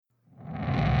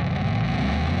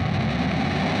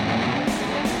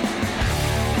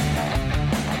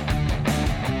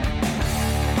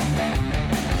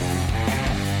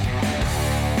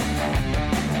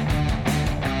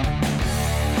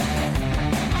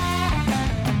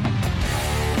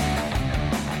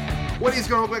What is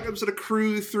going on? Welcome to the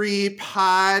Crew 3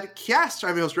 podcast.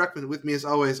 I'm your host, Reckman. With me, as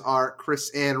always, are Chris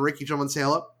and Ricky. Gentlemen, say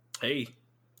hello. Hey.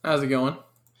 How's it going?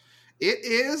 It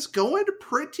is going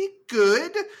pretty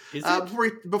good. Is it?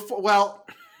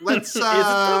 Let's.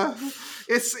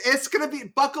 It's gonna be.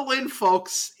 Buckle in,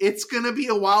 folks. It's gonna be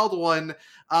a wild one.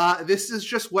 This is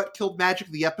just what killed Magic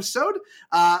the episode.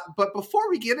 But before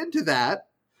we get into that,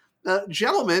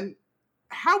 gentlemen,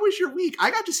 how was your week? I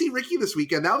got to see Ricky this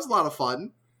weekend. That was a lot of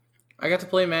fun. I got to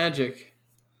play Magic.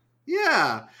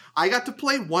 Yeah, I got to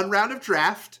play one round of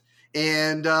draft,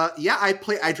 and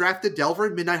I drafted Delver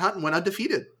and Midnight Hunt and went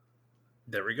undefeated.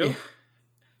 There we go. Yeah.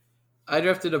 I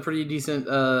drafted a pretty decent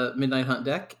Midnight Hunt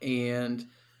deck, and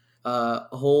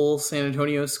a whole San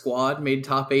Antonio squad made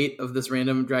top 8 of this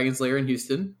random Dragon's Lair in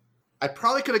Houston. I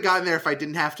probably could have gotten there if I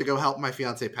didn't have to go help my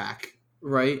fiance pack.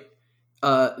 Right.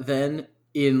 Then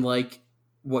in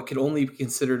what could only be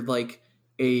considered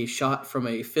a shot from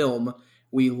a film,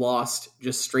 we lost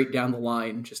just straight down the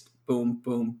line, just boom,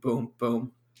 boom, boom,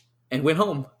 boom, and went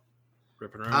home.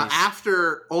 Ripping around.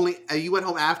 You went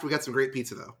home after. We got some great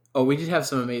pizza though. Oh, we did have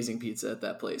some amazing pizza at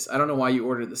that place. I don't know why you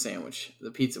ordered the sandwich. The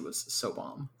pizza was so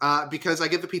bomb. Because I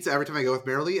get the pizza every time I go with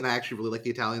Marilee, and I actually really like the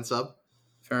Italian sub.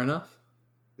 Fair enough.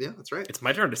 Yeah, that's right. It's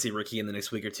my turn to see Ricky in the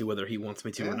next week or two, whether he wants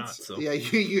me to or not. So yeah,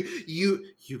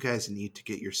 you guys need to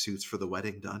get your suits for the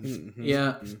wedding done. Mm-hmm.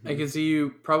 Yeah, mm-hmm. I can see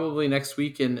you probably next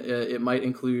week, and it might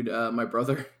include my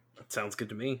brother. That sounds good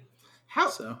to me.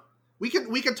 We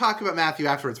can talk about Matthew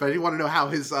afterwards, but I do want to know how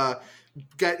his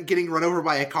getting run over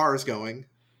by a car is going.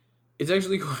 It's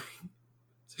actually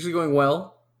going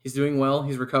well. He's doing well.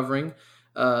 He's recovering.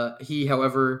 He,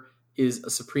 however, is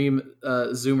a supreme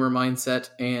Zoomer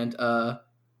mindset and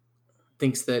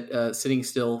thinks that sitting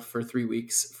still for 3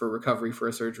 weeks for recovery for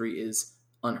a surgery is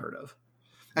unheard of.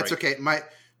 That's right. Okay.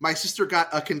 My sister got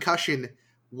a concussion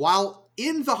while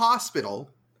in the hospital.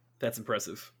 That's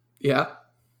impressive. Yeah.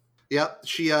 Yep.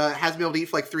 She hasn't been able to eat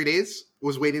for 3 days,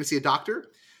 was waiting to see a doctor,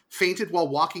 fainted while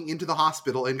walking into the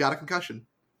hospital, and got a concussion.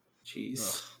 Jeez.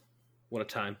 Ugh, what a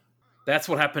time. That's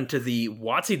what happened to the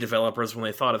WotC developers when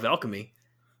they thought of Alchemy.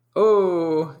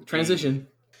 Oh, transition.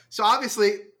 So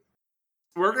obviously,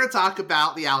 we're going to talk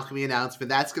about the Alchemy announcement.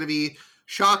 That's going to be,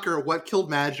 shocker, what killed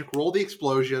Magic, roll the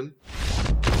explosion.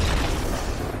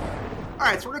 All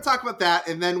right, so we're going to talk about that,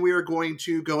 and then we are going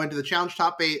to go into the Challenge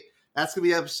Top 8. That's going to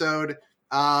be the episode.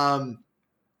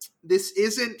 This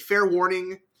isn't, fair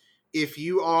warning, if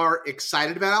you are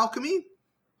excited about Alchemy,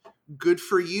 good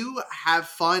for you, have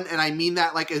fun, and I mean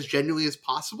that as genuinely as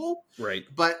possible. Right.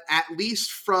 But at least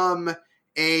from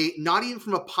not even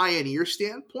from a Pioneer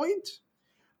standpoint,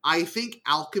 I think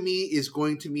Alchemy is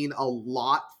going to mean a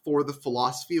lot for the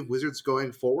philosophy of Wizards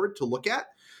going forward to look at.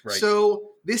 Right.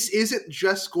 So this isn't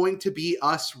just going to be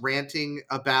us ranting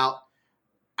about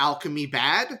Alchemy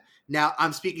bad. Now,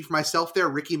 I'm speaking for myself there.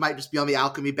 Ricky might just be on the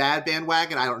Alchemy bad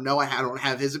bandwagon. I don't know. I don't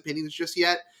have his opinions just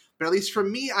yet. But at least for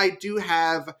me, I do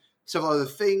have several other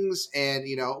things. And,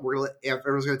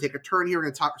 everyone's going to take a turn here. We're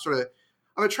going to talk I'm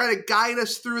going to try to guide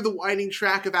us through the winding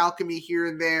track of Alchemy here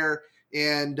and there.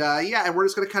 And and we're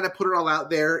just going to kind of put it all out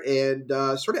there and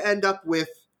we're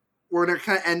going to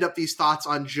kind of end up these thoughts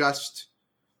on just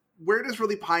where does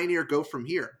really Pioneer go from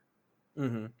here?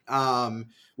 Mm-hmm.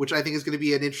 Which I think is going to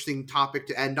be an interesting topic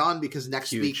to end on, because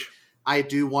next week I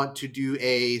do want to do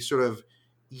a sort of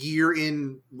year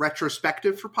in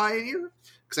retrospective for Pioneer,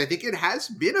 because I think it has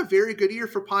been a very good year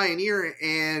for Pioneer.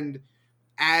 And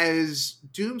as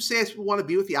Doom says, we want to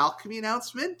be with the Alchemy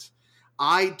announcement,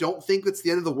 I don't think that's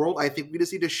the end of the world. I think we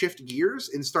just need to shift gears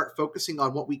and start focusing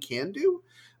on what we can do.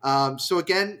 So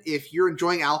again, if you're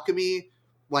enjoying Alchemy,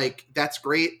 that's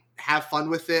great. Have fun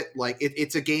with it.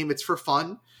 It's a game. It's for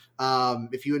fun.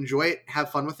 If you enjoy it, have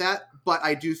fun with that. But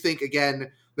I do think,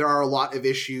 again, there are a lot of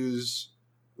issues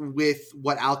with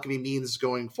what Alchemy means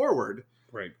going forward.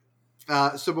 Right.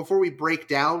 So before we break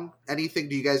down anything,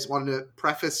 do you guys want to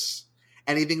preface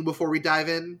anything before we dive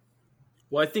in?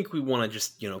 Well, I think we want to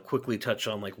just, quickly touch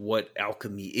on what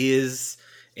Alchemy is.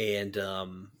 And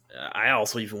I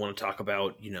also even want to talk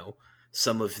about,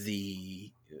 some of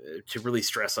the, to really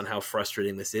stress on how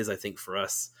frustrating this is. I think for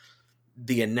us,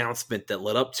 the announcement that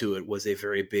led up to it was a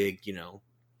very big,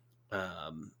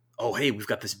 oh, hey, we've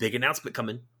got this big announcement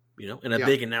coming, and a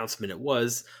big announcement it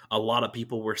was. A lot of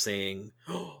people were saying,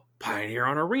 oh, Pioneer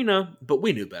on Arena, but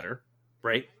we knew better,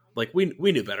 right?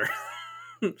 We knew better.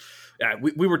 Yeah,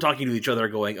 we were talking to each other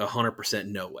going 100%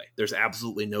 no way. There's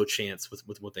absolutely no chance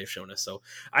with what they've shown us. So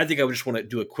I think I would just want to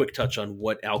do a quick touch on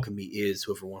what Alchemy is,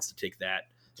 whoever wants to take that,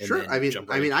 and Sure. then I mean, jump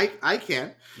right in. I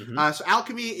can. Mhm. So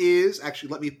alchemy is actually.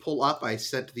 Let me pull up. I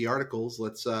sent the articles.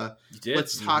 Let's You did.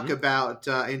 let's talk about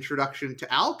introduction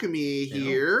to alchemy Yeah.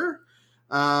 here.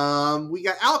 We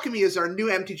got alchemy is our new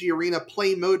MTG Arena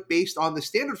play mode based on the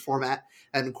standard format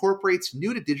and incorporates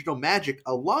new to digital Magic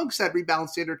alongside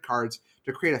rebalanced standard cards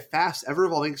to create a fast,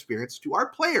 ever-evolving experience to our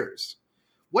players.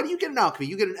 What do you get in alchemy?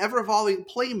 You get an ever-evolving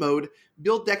play mode,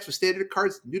 build decks with standard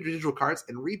cards, new to digital cards,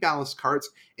 and rebalanced cards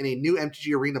in a new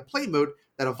MTG Arena play mode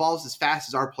that evolves as fast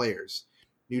as our players.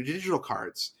 New to digital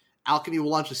cards. Alchemy will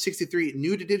launch with 63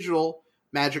 new to digital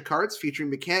Magic cards featuring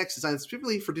mechanics designed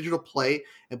specifically for digital play,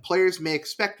 and players may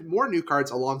expect more new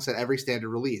cards alongside every standard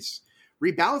release.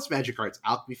 Rebalanced Magic cards.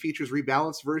 Alchemy features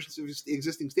rebalanced versions of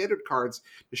existing standard cards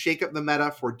to shake up the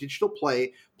meta for digital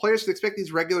play. Players can expect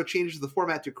these regular changes to the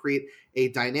format to create a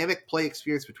dynamic play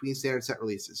experience between standard set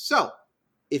releases. So,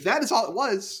 if that is all it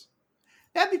was,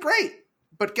 that'd be great.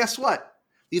 But guess what?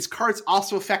 These cards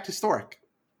also affect Historic.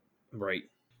 Right.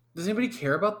 Does anybody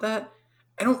care about that?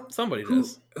 I don't. Somebody Who,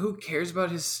 does. who cares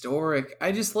about Historic?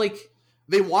 I just like.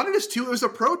 They wanted us to. It was a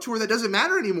pro tour that doesn't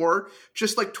matter anymore,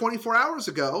 just like 24 hours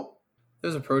ago. There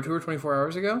was a Pro Tour 24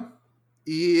 hours ago?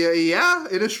 Yeah.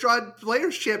 Innistrad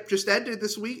Players Champ just ended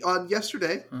this week on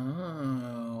yesterday.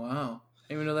 Oh, wow. I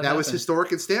didn't even know that That was happened.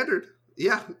 Historic and Standard.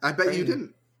 Yeah, I bet you Crazy.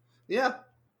 didn't. Yeah.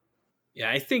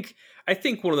 Yeah, I think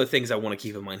one of the things I want to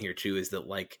keep in mind here too is that,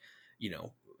 like, you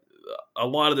know, a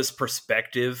lot of this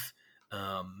perspective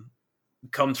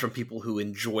comes from people who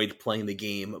enjoyed playing the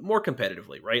game more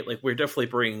competitively, right? Like, we're definitely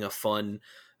bringing a fun,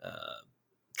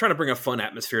 trying to bring a fun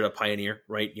atmosphere to Pioneer,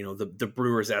 right? You know, the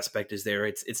Brewers aspect is there.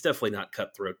 It's definitely not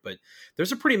cutthroat, but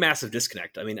there's a pretty massive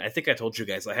disconnect. I mean, I think I told you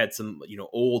guys I had some, you know,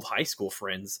 old high school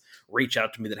friends reach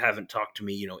out to me that haven't talked to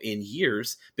me, you know, in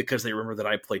years because they remember that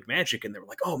I played Magic, and they were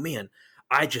like, "Oh man,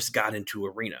 I just got into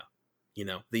Arena." You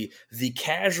know, the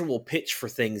casual pitch for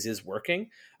things is working.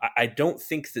 I don't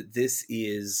think that this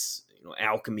is, you know,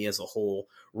 Alchemy as a whole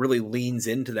really leans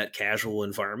into that casual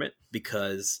environment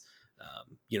because,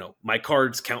 you know, my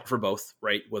cards count for both,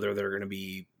 right? Whether they're going to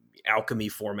be Alchemy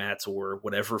formats or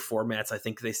whatever formats I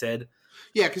think they said.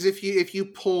 Yeah, because if you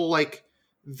pull like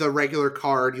the regular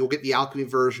card, you'll get the Alchemy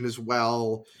version as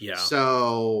well. Yeah.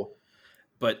 So,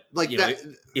 but like you that,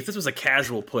 know, if this was a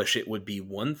casual push, it would be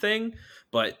one thing,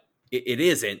 but it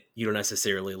isn't. You don't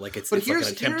necessarily like it's like an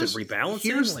attempt at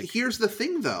rebalancing. Here's the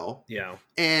thing, though. Yeah,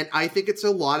 and I think it's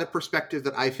a lot of perspective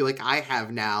that I feel like I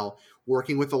have now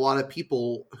working with a lot of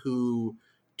people who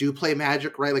do play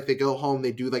Magic, right? Like they go home,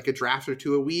 they do like a draft or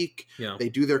two a week, yeah, they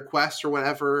do their quests or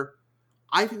whatever.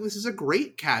 I think this is a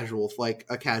great casual, like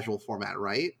a casual format,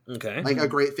 right? okay, Like a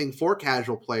great thing for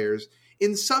casual players.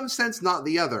 In some sense, not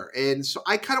the other. And so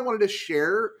I kind of wanted to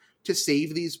share to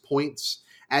save these points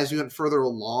as we went further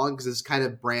along, because this kind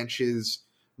of branches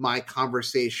my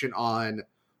conversation on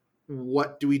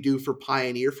what do we do for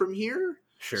Pioneer from here.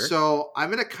 sure. So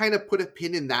I'm going to kind of put a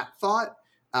pin in that thought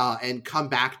and come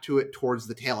back to it towards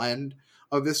the tail end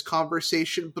of this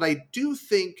conversation. But I do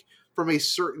think from a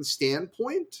certain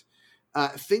standpoint,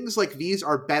 things like these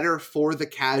are better for the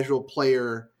casual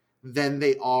player than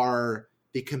they are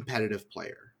the competitive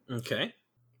player. Okay.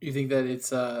 You think that it's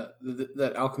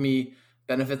that Alchemy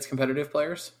benefits competitive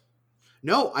players?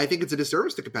 No, I think it's a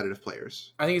disservice to competitive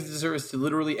players. I think it's a disservice to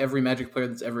literally every Magic player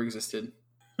that's ever existed.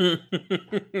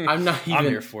 I'm not even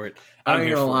here for it. I'm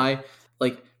not gonna lie.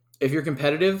 Like, if you're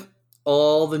competitive,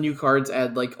 all the new cards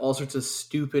add like all sorts of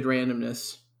stupid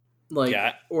randomness. Like,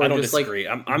 Yeah, or I don't just disagree.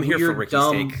 like I'm here for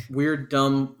Ricky's take. weird,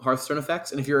 dumb Hearthstone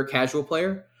effects. And if you're a casual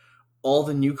player, all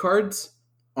the new cards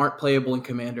aren't playable in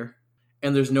Commander,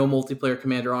 and there's no multiplayer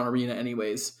Commander on Arena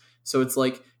anyways. So it's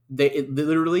like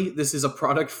literally this is a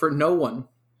product for no one.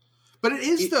 But it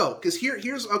is, though, because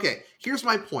here's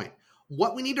my point.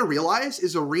 What we need to realize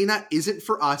is Arena isn't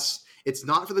for us. It's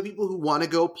not for the people who want to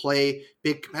go play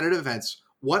big competitive events.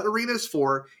 What Arena is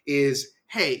for is,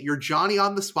 hey, you're Johnny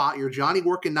on the spot, you're Johnny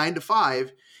working 9 to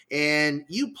 5, and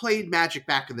you played Magic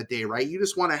back in the day, right? You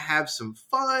just want to have some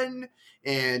fun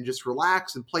and just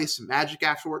relax and play some Magic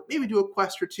afterward. Maybe do a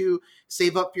quest or two,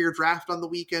 save up for your draft on the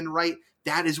weekend, right?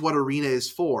 That is what Arena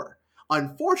is for.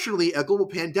 Unfortunately, a global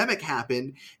pandemic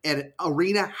happened, and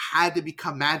Arena had to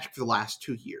become Magic for the last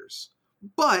 2 years.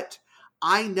 But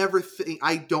I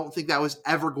don't think that was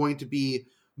ever going to be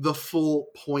the full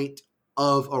point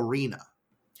of Arena.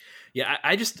 Yeah,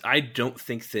 I don't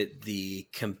think that the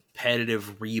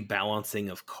competitive rebalancing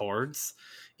of cards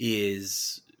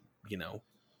is, you know,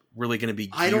 really going to be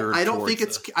geared I don't think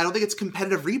it's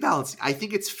competitive rebalancing. I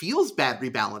think it's feels bad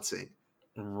rebalancing.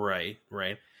 Right.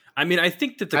 I mean, I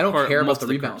think that I don't care about the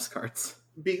rebalance cards.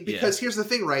 Because here's the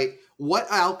thing, right? What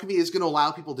Alchemy is going to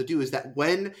allow people to do is that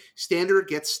when Standard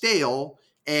gets stale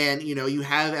and, you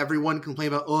have everyone complain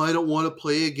about, I don't want to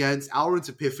play against Alrund's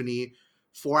Epiphany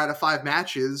 4 out of 5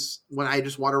 matches when I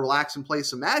just want to relax and play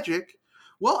some Magic.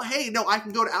 Well, hey, no, I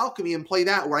can go to Alchemy and play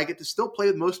that where I get to still play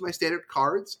with most of my Standard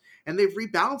cards, and they've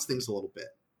rebalanced things a little bit.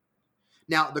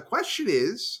 Now, the question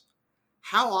is,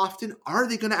 how often are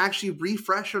they going to actually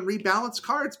refresh and rebalance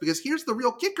cards? Because here's the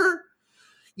real kicker.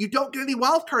 You don't get any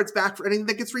wild cards back for anything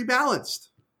that gets rebalanced.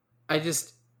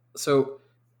 So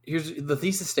here's the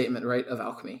thesis statement, right, of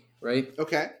Alchemy, right?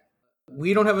 Okay.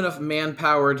 We don't have enough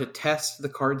manpower to test the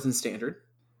cards in Standard.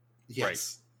 Yes. Right.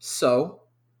 So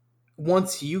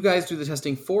once you guys do the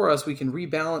testing for us, we can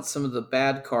rebalance some of the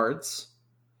bad cards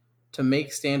to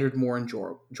make Standard more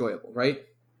enjoyable, right?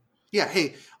 Yeah.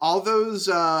 Hey, all those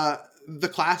the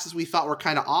classes we thought were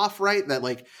kind of off, right? That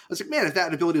I was like, man, if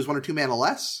that ability was 1 or 2 mana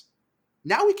less,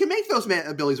 now we can make those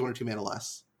abilities 1 or 2 mana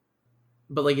less.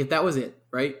 But if that was it,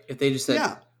 right? If they just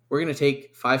said, we're going to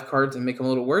take 5 cards and make them a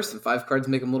little worse, and 5 cards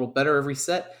and make them a little better every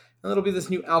set, and it'll be this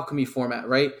new Alchemy format,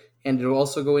 right? And it'll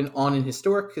also go on in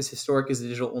Historic, because Historic is a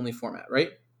digital-only format,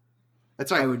 right?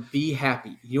 That's right. I would be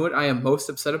happy. You know what I am most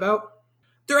upset about?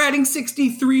 They're adding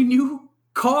 63 new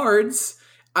cards.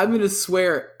 I'm going to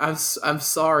swear. I'm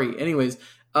sorry. Anyways,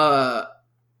 they're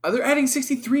adding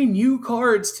 63 new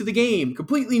cards to the game.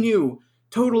 Completely new.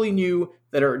 Totally new.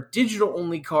 That are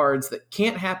digital-only cards that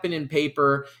can't happen in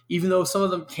paper, even though some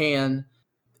of them can.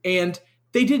 And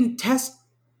they didn't test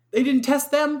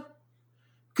them.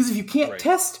 Because if you can't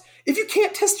test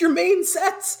your main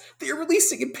sets that you're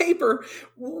releasing in paper,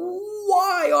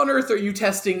 why on earth are you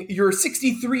testing your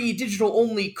 63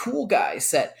 digital-only cool guy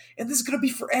set? And this is going to be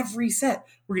for every set.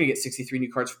 We're going to get 63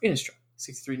 new cards for Innistrad,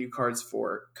 63 new cards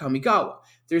for Kamigawa.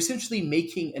 They're essentially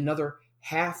making another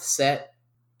half set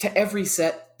to every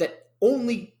set that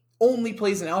only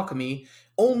plays in Alchemy,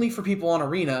 only for people on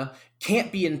Arena,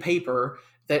 can't be in paper,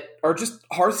 that are just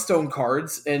Hearthstone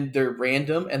cards, and they're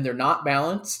random, and they're not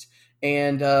balanced.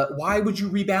 And why would you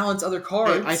rebalance other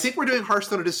cards? I think we're doing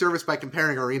Hearthstone a disservice by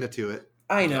comparing Arena to it.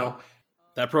 I know.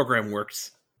 That program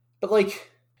works. But,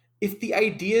 if the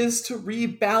idea is to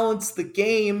rebalance the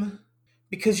game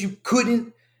because you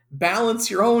couldn't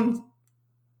balance your own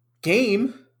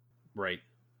game... Right.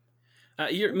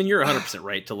 You're 100%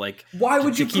 right to why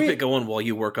would you keep it going while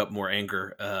you work up more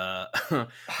anger.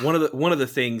 One of the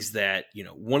things that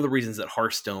one of the reasons that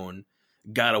Hearthstone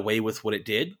got away with what it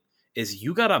did is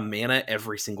you got a mana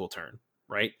every single turn,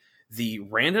 right? The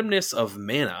randomness of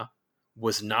mana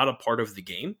was not a part of the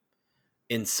game,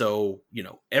 and so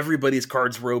everybody's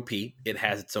cards were OP. It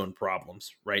has its own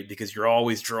problems, right? Because you're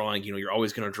always drawing, you're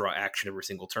always going to draw action every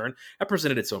single turn. That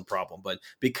presented its own problem, but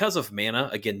because of mana,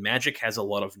 again, Magic has a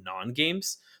lot of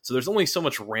non-games, so there's only so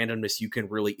much randomness you can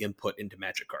really input into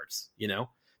Magic cards,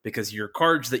 because your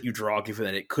cards that you draw, given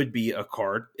that it could be a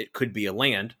card, it could be a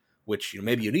land, which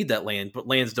maybe you need that land, but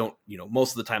lands don't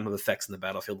most of the time have effects in the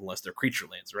battlefield unless they're creature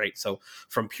lands, right? So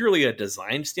from purely a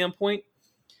design standpoint,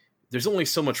 there's only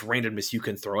so much randomness you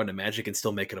can throw into Magic and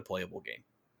still make it a playable game,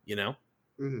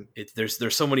 Mm-hmm.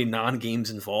 There's so many non-games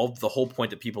involved. The whole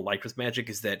point that people liked with Magic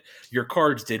is that your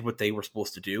cards did what they were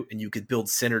supposed to do, and you could build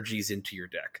synergies into your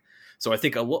deck. So I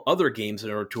think other games,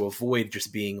 in order to avoid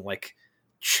just being like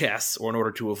chess, or in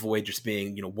order to avoid just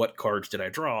being, what cards did I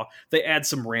draw, they add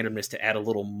some randomness to add a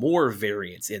little more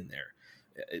variance in there.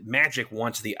 Magic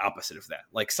wants the opposite of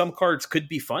that. Some cards could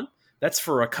be fun. That's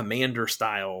for a commander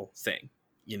style thing.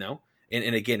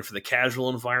 And again, for the casual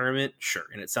environment, sure.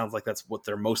 And it sounds like that's what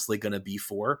they're mostly going to be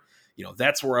for.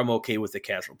 That's where I'm okay with the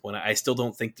casual point. I still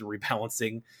don't think the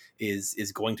rebalancing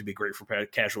is going to be great for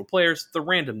casual players. The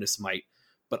randomness might,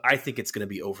 but I think it's going to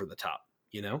be over the top,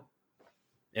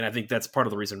 And I think that's part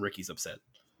of the reason Ricky's upset.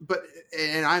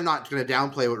 And I'm not going to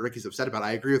downplay what Ricky's upset about.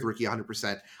 I agree with Ricky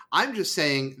 100%. I'm just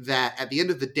saying that at the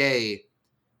end of the day,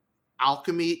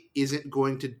 Alchemy isn't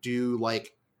going to do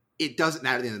it doesn't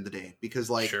matter at the end of the day,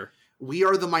 because sure. We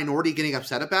are the minority getting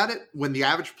upset about it when the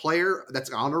average player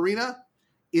that's on Arena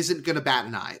isn't going to bat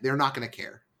an eye. They're not going to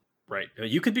care. Right.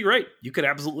 You could be right. You could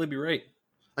absolutely be right.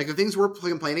 The things we're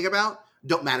complaining about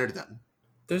don't matter to them.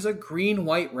 There's a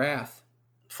green-white wrath.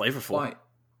 Flavorful.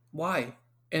 Why?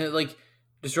 And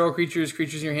destroy creatures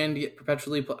in your hand to get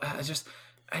perpetually. I just.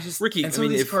 Ricky, and some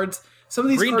of these cards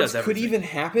could even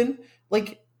happen.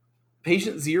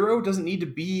 Patient Zero doesn't need to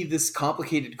be this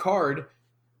complicated card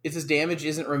if this damage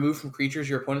isn't removed from creatures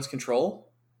your opponents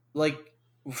control.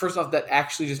 First off, that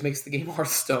actually just makes the game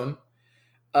Hearthstone.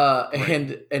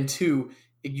 Right. And two,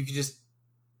 you could just,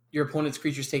 your opponent's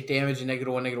creatures take damage and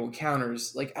 -1/-1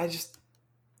 counters.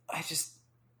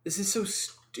 This is so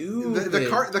stupid.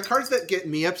 The cards that get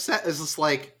me upset is just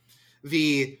like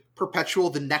the perpetual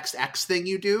the next X thing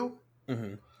you do.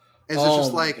 Mm-hmm. It's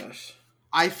just like gosh.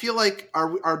 I feel like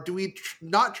do we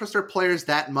not trust our players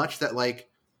that much that like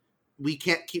we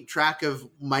can't keep track of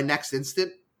my next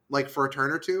instant like for a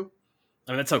turn or two?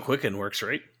 I mean, that's how Quicken works,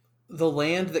 right? The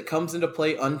land that comes into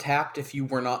play untapped if you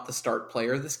were not the start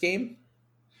player of this game.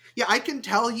 Yeah, I can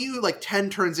tell you like 10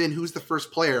 turns in who's the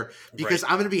first player because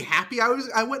I'm going to be happy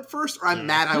I went first, or I'm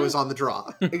mad I was on the draw.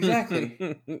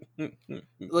 Exactly.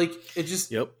 Like it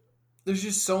just. Yep. There's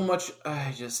just so much.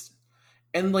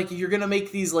 And like you're gonna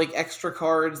make these like extra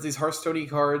cards, these Hearthstone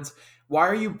cards. Why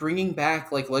are you bringing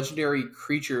back like legendary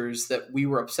creatures that we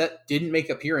were upset didn't make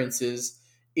appearances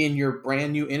in your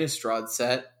brand new Innistrad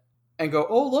set? And go,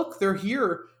 oh look, they're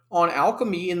here on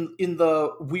Alchemy in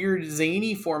the weird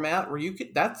zany format where you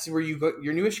could. That's where you got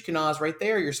your new Ishkanaz right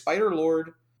there, your Spider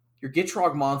Lord, your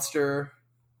Gitrog monster.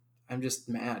 I'm just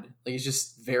mad. Like it's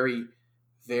just very,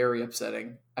 very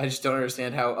upsetting. I just don't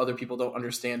understand how other people don't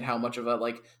understand how much of a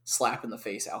like slap in the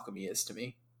face Alchemy is to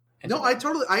me. No, I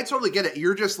totally get it.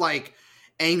 You're just like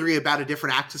angry about a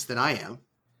different axis than I am.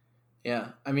 Yeah,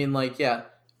 I mean, like, yeah.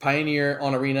 Pioneer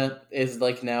on Arena is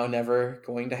like now never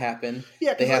going to happen.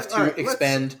 Yeah, they have to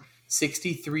expend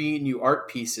 63 new art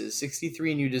pieces,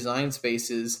 63 new design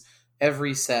spaces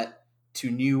every set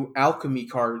to new Alchemy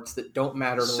cards that don't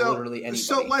matter to literally anybody.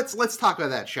 So let's talk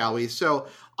about that, shall we? So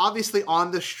obviously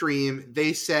on the stream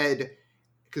they said,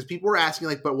 because people were asking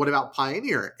like, but what about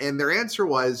Pioneer? And their answer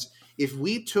was, if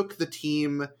we took the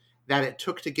team that it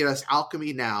took to get us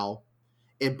Alchemy now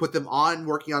and put them on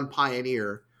working on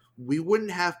Pioneer, we wouldn't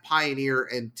have Pioneer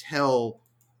until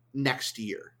next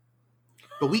year.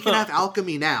 But we can have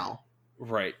Alchemy now.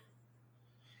 Right.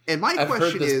 And my I've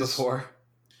question heard this is before.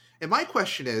 And my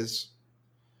question is,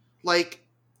 like,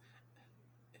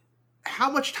 how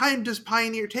much time does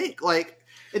Pioneer take? Like,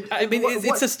 I mean,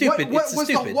 it's a stupid. What was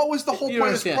the whole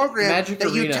point of this program? Magic that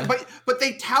Arena. But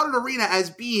they touted Arena as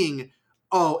being,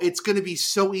 oh, it's going to be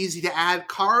so easy to add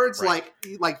cards like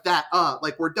that.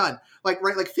 Like we're done. Like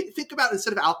right. Like think about,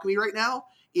 instead of Alchemy right now,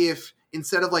 if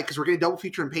instead of like, because we're getting double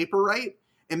feature in paper, right?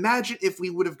 Imagine if we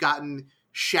would have gotten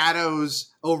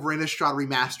Shadows over Innistrad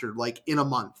remastered like in a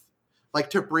month, like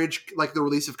to bridge like the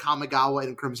release of Kamigawa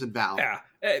and Crimson Vow. Yeah,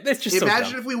 that's just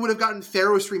imagine if we would have gotten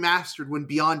Theros remastered when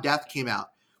Beyond Death came out.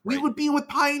 We would be with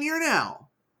Pioneer now.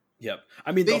 Yep.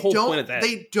 I mean, the whole point of that,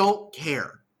 they don't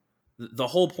care. The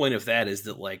whole point of that is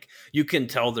that, like, you can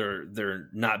tell they're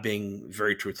not being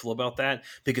very truthful about that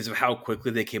because of how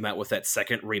quickly they came out with that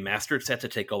second remastered set to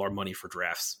take all our money for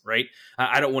drafts, right?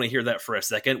 I don't want to hear that for a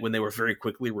second, when they were very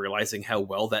quickly realizing how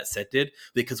well that set did,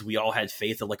 because we all had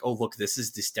faith of like, oh, look, this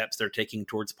is the steps they're taking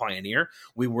towards Pioneer.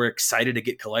 We were excited to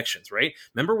get collections, right?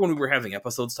 Remember when we were having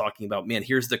episodes talking about, man,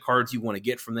 here's the cards you want to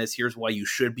get from this. Here's why you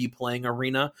should be playing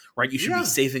Arena, right? You should be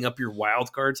saving up your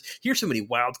wild cards. Here's how many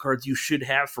wild cards you should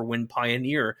have for when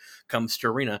Pioneer comes to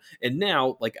Arena. And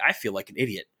now, like, I feel like an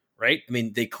idiot, right? I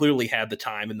mean, they clearly had the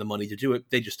time and the money to do it.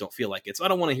 They just don't feel like it. So I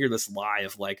don't want to hear this lie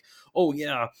of like, oh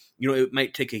yeah, it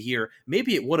might take a year.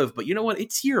 Maybe it would have, but you know what?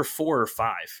 It's year 4 or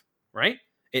 5, right?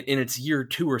 And it's year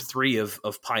 2 or 3 of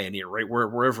Pioneer, right?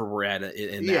 Wherever we're at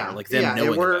in that, like them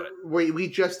knowing about it. We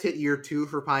just hit year 2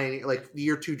 for Pioneer. Like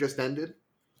year 2 just ended,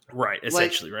 right?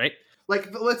 Essentially, right? Like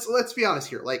let's be honest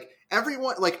here. Like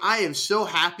everyone, like I am so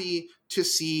happy to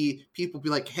see people be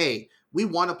like, hey, we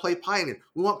want to play Pioneer.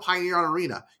 We want Pioneer on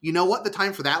Arena. You know what the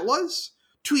time for that was?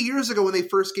 2 years ago when they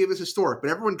first gave us Historic, but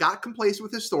everyone got complacent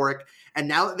with Historic, and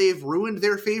now that they've ruined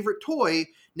their favorite toy,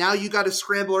 now you got to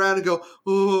scramble around and go,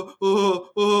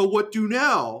 what do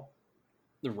now?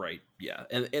 Right. Yeah.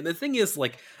 And the thing is,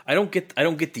 like, I don't get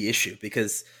the issue,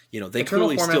 because they Eternal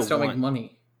clearly formats still don't want make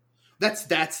money. That's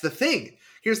the thing.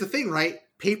 Here's the thing, right?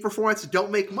 Paper formats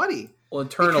don't make money. Well,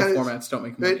 Eternal formats don't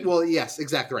make money. Well, yes,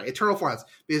 exactly right. Eternal formats,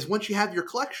 because once you have your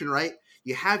collection, right,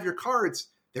 you have your cards.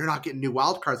 They're not getting new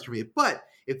wild cards from you. But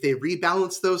if they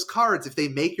rebalance those cards, if they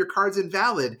make your cards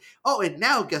invalid, and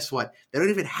now guess what? They don't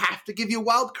even have to give you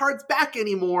wild cards back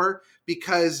anymore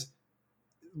because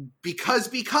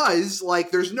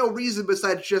like there's no reason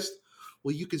besides just,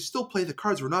 well, you can still play the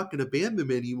cards. We're not going to ban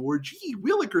them anymore. Gee,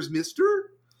 Willikers, mister.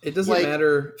 It doesn't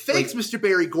matter. Thanks, Mr.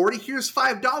 Barry Gordy. Here's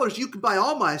 $5. You can buy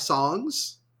all my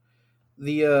songs.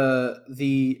 The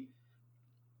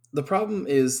problem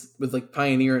is with like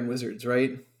Pioneer and Wizards,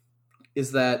 right?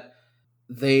 Is that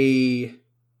they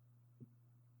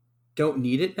don't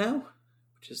need it now,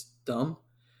 which is dumb.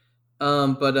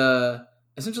 But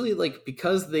essentially, like,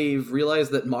 because they've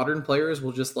realized that modern players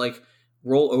will just like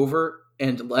roll over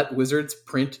and let Wizards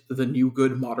print the new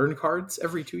good Modern cards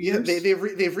every 2 years.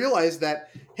 They've realized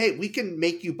that, hey, we can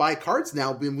make you buy cards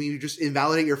now when we just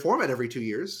invalidate your format every 2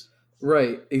 years.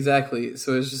 Right, exactly.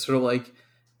 So it's just sort of like,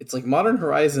 it's like Modern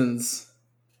Horizons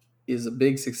is a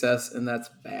big success, and that's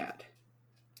bad.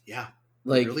 Yeah,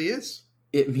 like, it really is.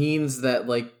 It means that,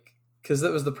 like, because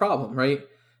that was the problem, right?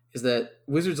 Is that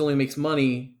Wizards only makes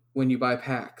money when you buy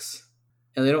packs,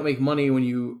 and they don't make money when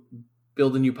you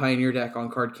build a new Pioneer deck on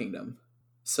Card Kingdom.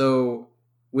 So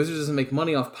Wizards doesn't make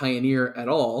money off Pioneer at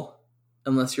all,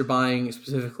 unless you're buying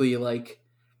specifically, like,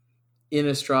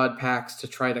 Innistrad packs to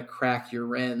try to crack your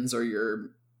Wrens or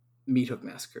your Meathook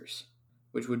Massacres,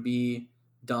 which would be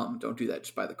dumb. Don't do that.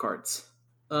 Just buy the cards.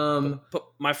 But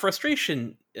my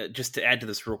frustration, just to add to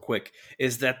this real quick,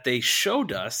 is that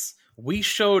we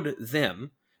showed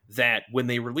them that when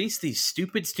they release these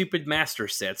stupid master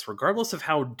sets, regardless of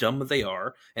how dumb they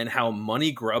are and how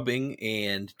money grubbing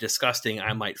and disgusting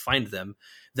I might find them,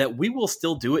 that we will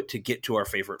still do it to get to our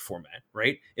favorite format,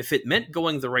 right? If it meant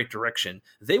going the right direction,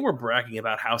 they were bragging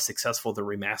about how successful the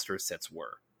remaster sets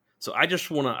were. So I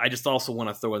just also want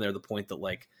to throw in there the point that,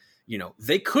 like, you know,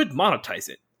 they could monetize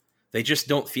it. They just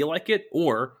don't feel like it,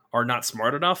 or are not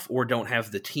smart enough, or don't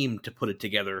have the team to put it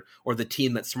together, or the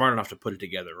team that's smart enough to put it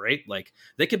together, right? Like,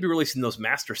 they could be releasing those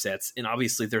master sets, and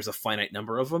obviously there's a finite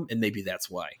number of them, and maybe that's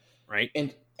why, right?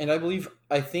 And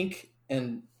I think,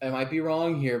 and I might be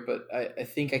wrong here, but I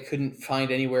think I couldn't find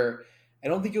anywhere. I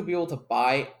don't think you'll be able to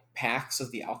buy packs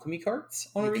of the Alchemy cards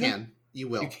on Arena. You can. You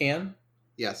will. You can?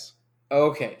 Yes.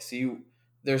 Okay, so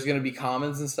there's going to be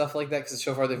commons and stuff like that, because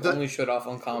so far they've only showed off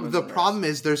uncommons. The problem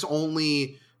is there's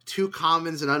only 2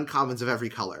 commons and uncommons of every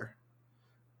color.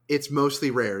 It's mostly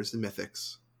rares and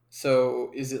mythics. So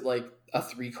is it like a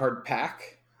 3-card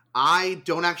pack? I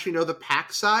don't actually know the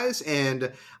pack size,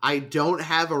 and I don't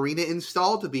have Arena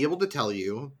installed to be able to tell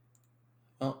you.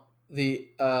 Well,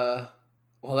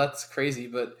 that's crazy,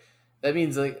 but that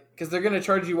means, like, because they're going to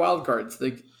charge you wild cards.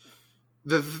 Like,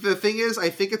 The thing is,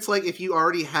 I think it's like if you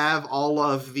already have all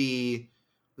of the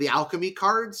Alchemy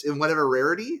cards in whatever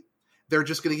rarity, they're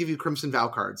just going to give you Crimson Vow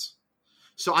cards.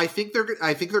 So I think they're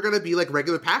going to be like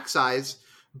regular pack size,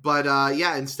 but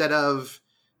yeah, instead of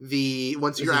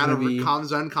once you're out of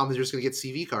commons and uncommons, you're just going to get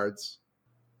CV cards.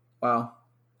 Wow.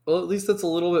 Well, at least that's a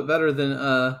little bit better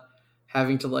than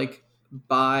having to, like,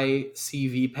 buy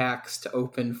CV packs to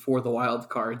open for the wild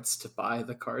cards to buy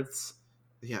the cards.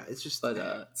 Yeah, it's just, but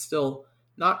it's still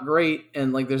not great,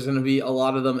 and, like, there's going to be a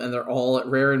lot of them, and they're all at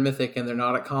rare and mythic, and they're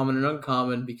not at common and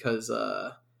uncommon, because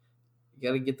you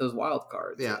got to get those wild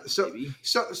cards. Yeah.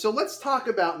 So let's talk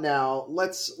about now.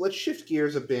 Let's shift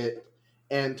gears a bit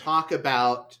and talk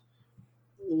about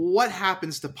what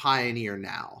happens to Pioneer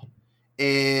now.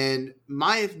 And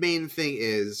my main thing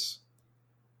is,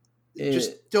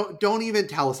 just don't even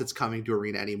tell us it's coming to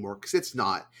Arena anymore, because it's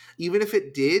not. Even if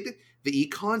it did, the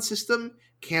econ system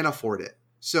can't afford it.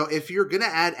 So if you're going to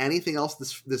add anything else,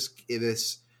 this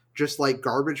just like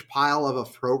garbage pile of a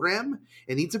program,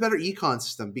 it needs a better econ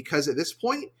system, because at this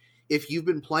point, if you've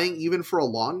been playing even for a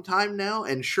long time now,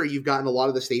 and sure, you've gotten a lot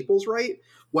of the staples right,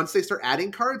 once they start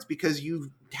adding cards, because you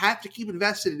have to keep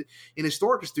invested in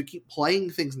Historic just to keep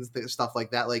playing things and stuff like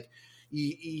that, like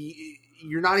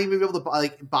you're not even able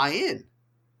to buy in,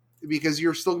 because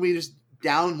you're still going to be just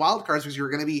down wild cards, because you're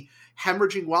going to be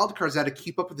hemorrhaging wild cards out to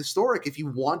keep up with Historic if you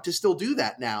want to still do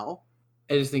that now.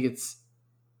 I just think it's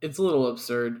a little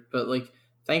absurd, but, like,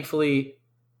 thankfully,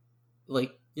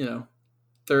 like, you know,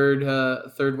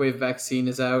 third wave vaccine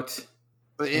is out.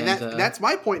 And that's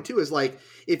my point too, is, like,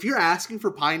 if you're asking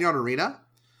for Pioneer on Arena,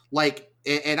 like,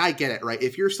 and I get it, right?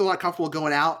 If you're still not comfortable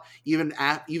going out,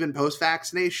 even post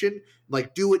vaccination,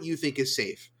 like, do what you think is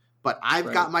safe. But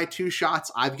I've got my 2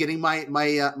 shots. I'm getting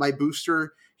my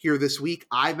booster here this week.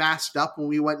 I masked up when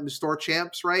we went into Store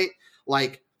Champs, right?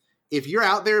 Like, if you're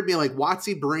out there being like,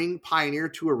 WotC, bring Pioneer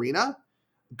to Arena,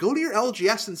 go to your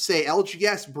LGS and say,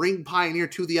 LGS, bring Pioneer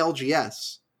to the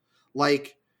LGS.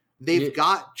 Like, they've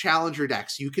got challenger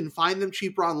decks. You can find them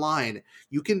cheaper online.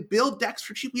 You can build decks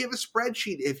for cheap. We have a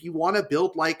spreadsheet if you want to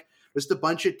build, like, just a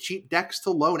bunch of cheap decks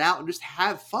to loan out and just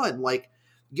have fun. Like,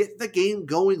 get the game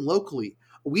going locally.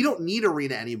 We don't need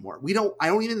Arena anymore. I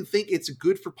don't even think it's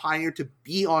good for Pioneer to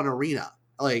be on Arena,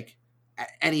 like,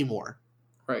 anymore.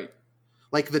 Right.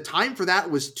 Like, the time for that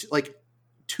was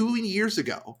 2 years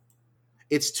ago.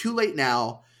 It's too late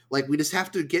now. Like, we just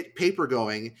have to get paper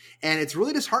going. And it's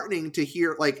really disheartening to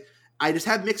hear, like, I just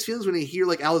have mixed feelings when I hear,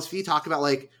 like, LSV talk about,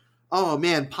 like, oh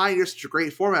man, Pioneer's such a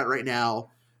great format right now.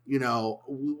 You know,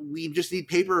 we just need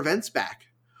paper events back.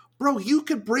 Bro, you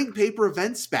could bring paper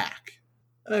events back.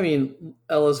 I mean,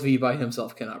 LSV by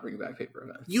himself cannot bring back paper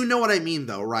events. You know what I mean,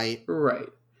 though, right? Right.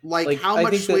 Like how I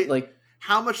much think sway? that, like,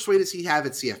 How much sway does he have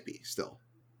at CFB still?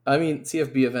 I mean,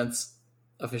 CFB events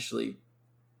officially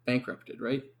bankrupted,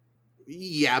 right?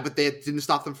 Yeah, but they didn't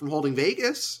stop them from holding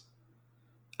Vegas.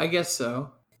 I guess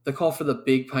so. The call for the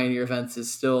big Pioneer events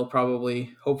is still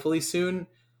probably, hopefully soon,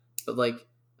 but like,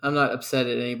 I'm not upset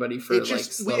at anybody for It's like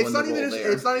just slowing it's not the roll even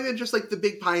there. it's not even just like the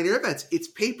big Pioneer events. It's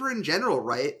paper in general,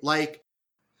 right? Like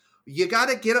you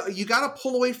gotta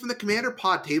pull away from the Commander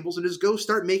pod tables and just go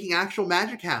start making actual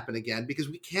Magic happen again because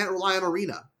we can't rely on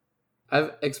Arena.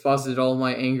 I've exposited all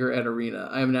my anger at Arena.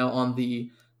 I am now on the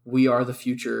 "We are the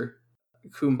future,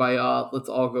 kumbaya, let's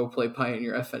all go play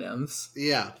Pioneer FNMs."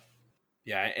 Yeah.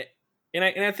 Yeah, and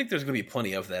I think there's going to be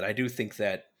plenty of that. I do think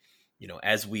that, you know,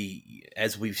 as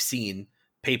we've seen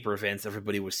paper events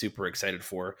everybody was super excited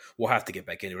for, we'll have to get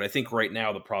back into it. I think right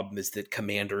now the problem is that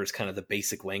Commander is kind of the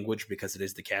basic language because it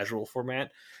is the casual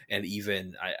format, and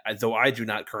even though I do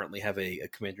not currently have a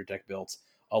Commander deck built,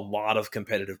 a lot of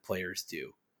competitive players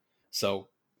do. So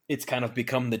it's kind of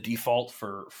become the default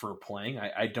for playing.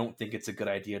 I don't think it's a good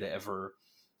idea to ever.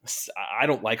 I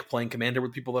don't like playing Commander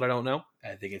with people that I don't know.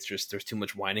 I think it's just there's too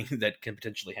much whining that can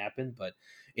potentially happen. But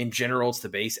in general, it's the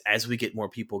base. As we get more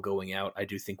people going out, I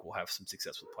do think we'll have some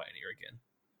success with Pioneer again.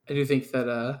 I do think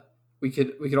that we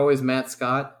could always Matt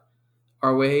Scott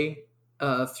our way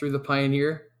through the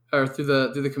Pioneer or through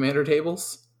the Commander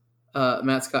tables.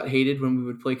 Matt Scott hated when we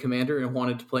would play Commander and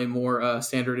wanted to play more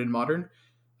Standard and Modern.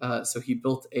 So he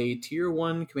built a Tier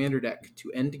 1 Commander deck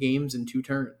to end games in 2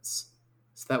 turns.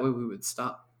 So that way we would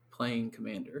stop playing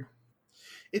Commander.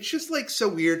 It's just like so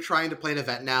weird trying to play an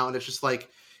event now, and it's just like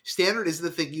Standard is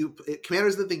the thing Commander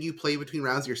is the thing you play between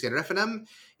rounds of your Standard FNM.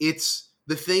 It's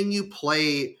the thing you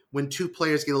play when 2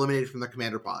 players get eliminated from the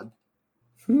Commander pod.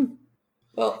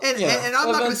 Well, and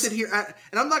I'm not going to sit here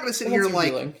and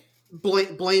like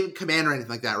blame Commander or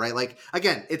anything like that, right? Like,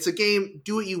 again, it's a game,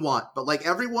 do what you want, but like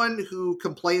everyone who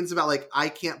complains about like I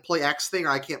can't play X thing or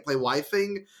I can't play Y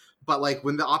thing, but like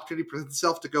when the opportunity presents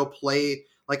itself to go play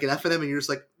like an FNM and you're just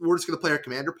like, we're just going to play our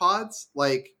Commander pods,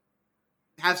 like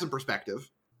have some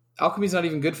perspective. Alchemy's not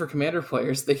even good for Commander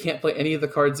players. They can't play any of the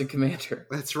cards in Commander.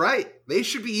 That's right. They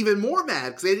should be even more mad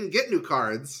because they didn't get new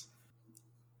cards.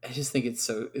 I just think it's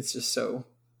just so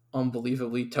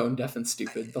unbelievably tone deaf and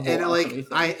stupid. The whole and like thing.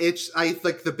 I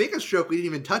like the biggest joke we didn't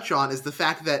even touch on is the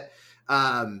fact that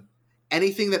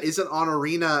anything that isn't on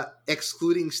Arena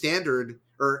excluding Standard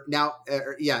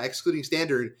excluding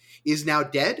Standard is now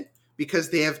dead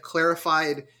because they have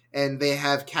clarified and they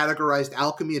have categorized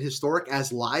Alchemy and Historic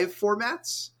as live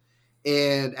formats,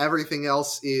 and everything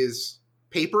else is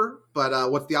paper.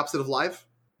 But what's the opposite of live?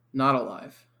 Not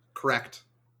alive. Correct.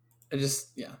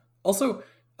 Also,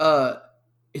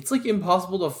 it's like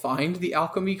impossible to find the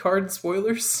Alchemy card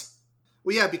spoilers.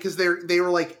 Well, yeah, because they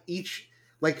were like each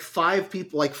like 5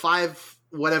 people, like 5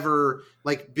 whatever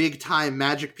like big time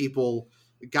Magic people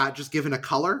got just given a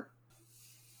color.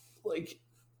 Like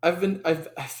I've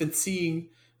been seeing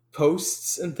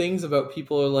posts and things about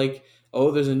people are like,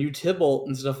 oh, there's a new Tybalt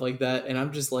and stuff like that, and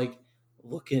I'm just like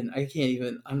looking. I can't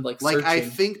even. I'm like searching. I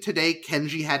think today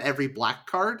Kenji had every black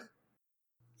card.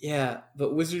 Yeah,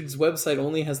 but Wizards' website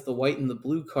only has the white and the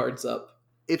blue cards up.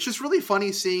 It's just really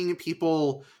funny seeing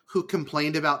people who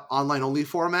complained about online only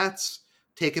formats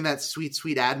taking that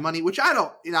sweet ad money, which I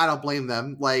don't blame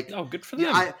them. Like, oh, good for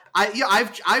them.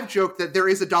 I've joked that there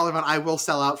is a dollar amount I will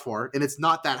sell out for, and it's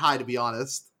not that high, to be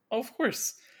honest. Oh, of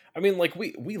course. I mean, like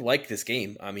we like this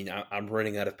game. I mean, I'm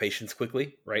running out of patience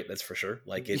quickly, right? That's for sure.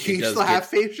 Like, you still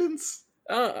have patience?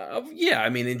 Yeah. I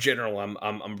mean, in general, I'm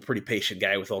a pretty patient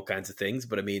guy with all kinds of things,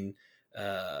 but I mean,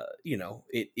 you know,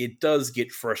 it does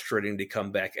get frustrating to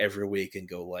come back every week and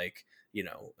go like, you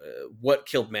know, what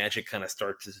killed Magic kind of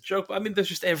starts as a joke. But I mean, there's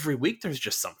just every week there's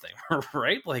just something,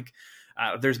 right? Like,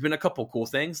 there's been a couple cool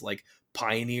things like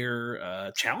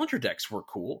Pioneer Challenger decks were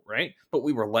cool, right? But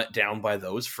we were let down by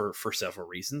those for several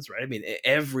reasons, right? I mean,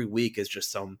 every week is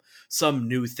just some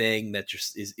new thing that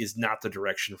just is not the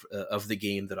direction of the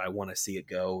game that I want to see it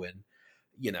go. And,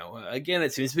 you know, again,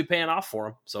 it seems to be paying off for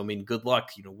them. So, I mean, good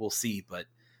luck. You know, we'll see. But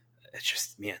it's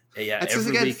just, man, yeah. That's just,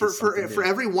 again, for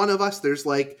every one of us, there's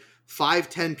like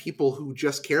 5-10 people who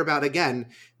just care about, again,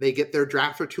 they get their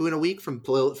draft or 2 in a week from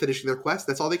finishing their quest.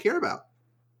 That's all they care about.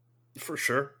 For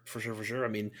sure. I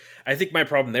mean, I think my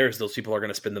problem there is those people are going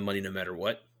to spend the money no matter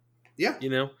what. Yeah. You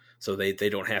know, so they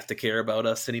don't have to care about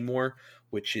us anymore,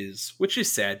 which is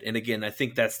sad. And again, I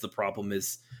think that's the problem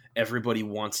is everybody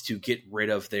wants to get rid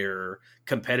of their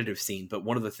competitive scene. But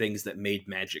one of the things that made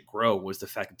Magic grow was the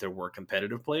fact that there were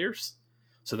competitive players.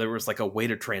 So there was like a way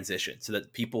to transition so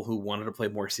that people who wanted to play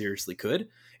more seriously could.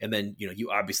 And then, you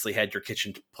obviously had your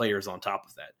kitchen players on top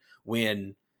of that.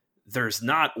 When there's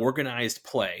not organized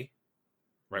play,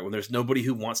 right? When there's nobody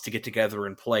who wants to get together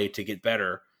and play to get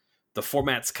better, the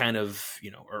formats kind of,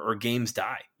 or games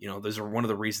die. Those are one of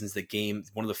the reasons that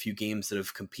one of the few games that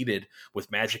have competed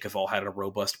with Magic have all had a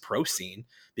robust pro scene,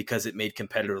 because it made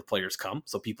competitive players come.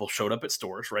 So people showed up at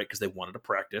stores, right? Because they wanted to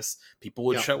practice. People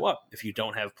would show up. If you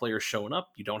don't have players showing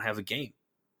up, you don't have a game.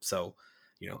 So,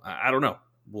 I don't know.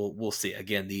 We'll see.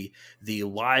 Again, the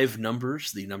live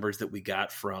numbers, the numbers that we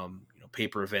got from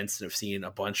paper events, and have seen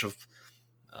a bunch of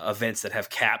events that have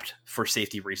capped for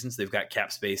safety reasons. They've got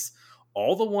cap space.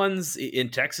 All the ones in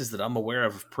Texas that I'm aware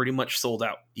of have pretty much sold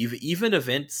out. Even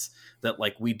events that,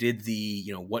 like, we did the,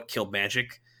 What Killed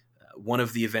Magic, one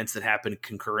of the events that happened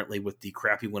concurrently with the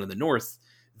crappy one in the North,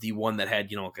 the one that had,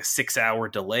 like a 6-hour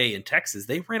delay in Texas,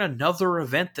 they ran another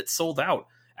event that sold out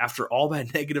after all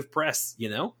that negative press,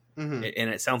 Mm-hmm. And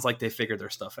it sounds like they figured their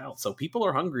stuff out. So people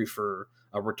are hungry for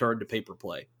a return to paper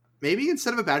play. Maybe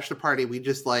instead of a bachelor party, we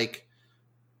just like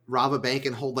rob a bank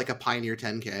and hold like a Pioneer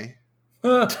 10K.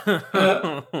 If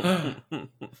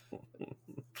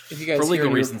you guys for legal hear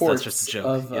reasons, reports that's just a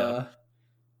joke. Of,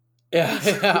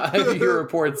 I hear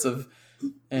reports of,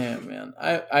 man,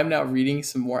 I'm now reading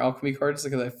some more alchemy cards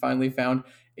because I finally found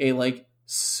a like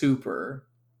super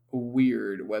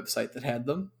weird website that had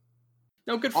them.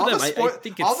 No, good for them. I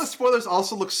think all the spoilers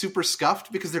also look super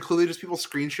scuffed because they're clearly just people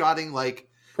screenshotting like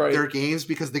their games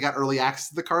because they got early access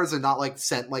to the cards and not like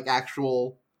sent like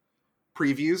actual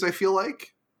previews. I feel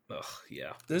like. Ugh,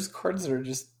 yeah. There's cards that are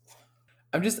just.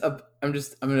 I'm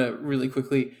gonna really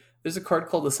quickly. There's a card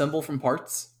called Assemble from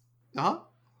Parts.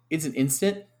 It's an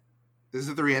instant. Is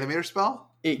it the Reanimator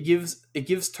spell? It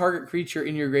gives target creature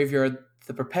in your graveyard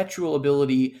the perpetual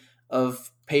ability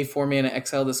of pay 4 mana,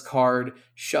 exile this card,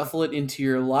 shuffle it into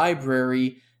your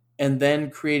library, and then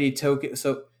create a token.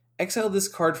 So exile this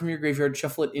card from your graveyard,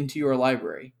 shuffle it into your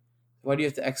library. Why do you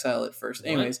have to exile it first?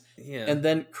 Anyways, yeah. And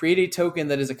then create a token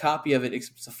that is a copy of it,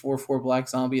 except it's a 4/4 black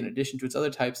zombie in addition to its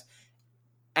other types.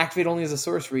 Activate only as a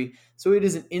sorcery. So it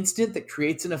is an instant that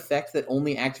creates an effect that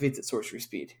only activates at sorcery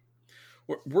speed.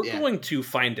 We're going to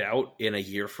find out in a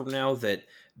year from now that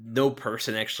no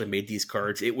person actually made these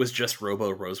cards. It was just Robo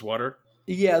Rosewater.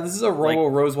 Yeah, this is a Robo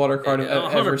Rosewater card.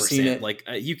 I've ever seen it. Like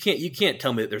you can't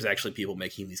tell me that there's actually people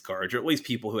making these cards, or at least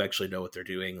people who actually know what they're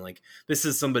doing. Like, this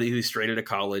is somebody who's straight out of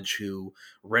college who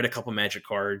read a couple Magic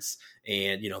cards,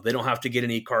 and they don't have to get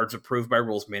any cards approved by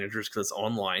rules managers because it's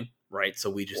online, right? So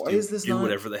we just do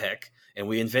whatever the heck, and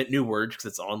we invent new words because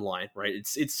it's online, right?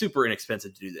 It's super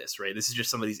inexpensive to do this, right? This is just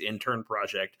somebody's intern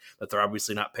project that they're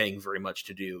obviously not paying very much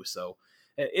to do. So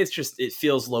it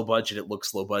feels low budget. It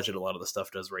looks low budget. A lot of the stuff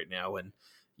does right now. And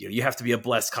you have to be a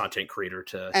blessed content creator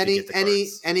to get the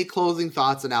cards. Any closing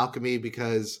thoughts on Alchemy?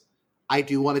 Because I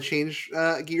do want to change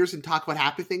gears and talk about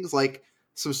happy things like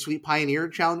some sweet Pioneer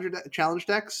challenge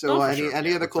decks. So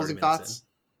any other closing thoughts?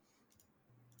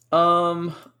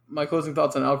 My closing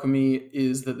thoughts on Alchemy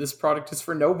is that this product is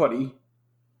for nobody.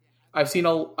 I've seen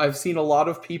a lot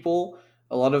of people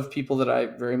that I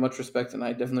very much respect, and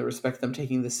I definitely respect them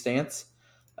taking this stance.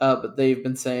 But they've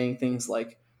been saying things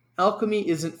like, Alchemy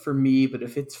isn't for me, but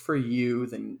if it's for you,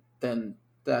 then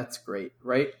that's great,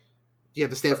 right? Yeah,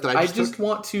 the stance that I just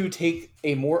want to take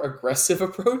a more aggressive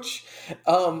approach.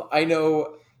 I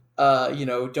know,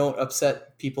 don't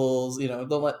upset people's, don't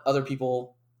let other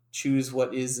people choose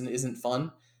what is and isn't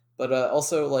fun. But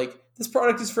also, like, this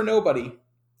product is for nobody,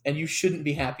 and you shouldn't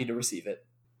be happy to receive it.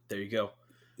 There you go.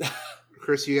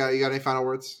 Chris, you got any final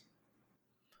words?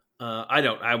 I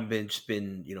don't. I've been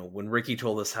when Ricky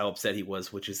told us how upset he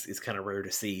was, which is kind of rare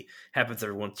to see, happens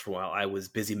every once in a while. I was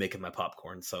busy making my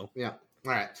popcorn, so yeah.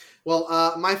 All right.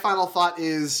 Well, my final thought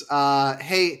is,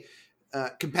 hey,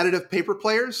 competitive paper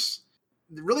players,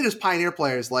 really just Pioneer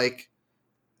players, like,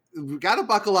 we got to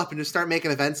buckle up and just start making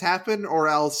events happen, or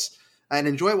else, and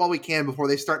enjoy it while we can before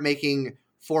they start making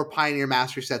 4 Pioneer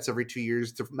Mastery sets every 2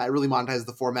 years to really monetize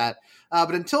the format.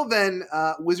 But until then,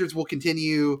 Wizards will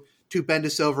continue to bend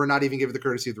us over and not even give it the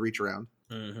courtesy of the reach around.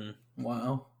 Mm-hmm. Wow.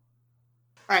 All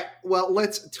right. Well,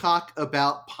 let's talk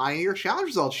about Pioneer Challenge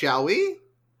results, shall we?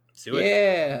 Let's do it.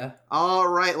 Yeah. All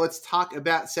right. Let's talk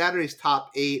about Saturday's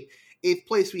top 8. 8th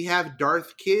place, we have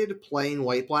Darth Kid playing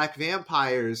White-Black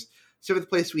Vampires. 7th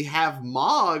place, we have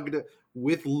Mogged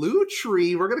with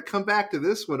Lutri. We're going to come back to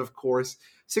this one, of course.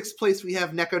 6th place, we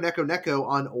have Neko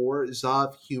on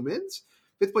Orzhov Humans.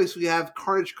 5th place, we have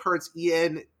Carnage Cards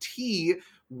ENT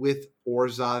with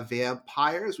Orzhov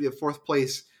Vampires. We have 4th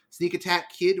place, Sneak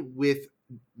Attack Kid with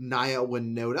Naya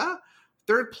Winota.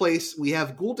 third place, we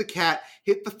have Ghoul to Cat.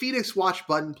 Hit the Phoenix Watch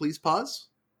button. Please pause.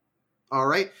 All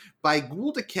right. By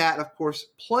Ghoul to Cat, of course,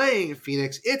 playing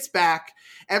Phoenix. It's back.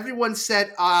 Everyone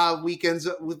said weekends.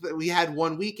 We had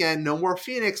one weekend. No more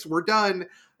Phoenix. We're done.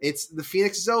 The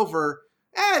Phoenix is over.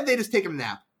 And they just take a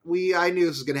nap. I knew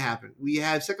this was going to happen. We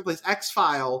have second place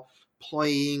X-File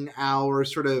playing our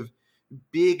sort of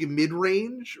big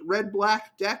mid-range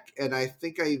red-black deck. And I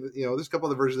think there's a couple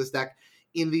other versions of this deck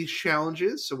in these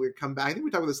challenges. So we'll come back. I think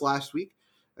we talked about this last week.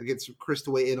 I'll get some Chris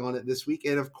to weigh in on it this week.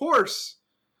 And of course,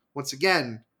 once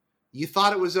again, you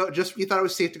thought it was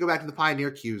safe to go back to the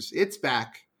Pioneer queues. It's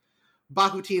back.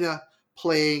 Bahutina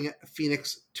playing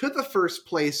Phoenix to the first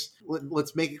place.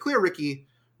 Let's make it clear, Ricky.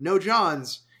 No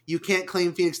Johns. You can't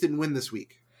claim Phoenix didn't win this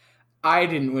week. I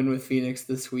didn't win with Phoenix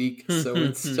this week, so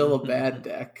it's still a bad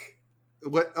deck.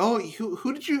 What? Oh,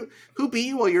 who beat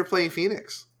you while you were playing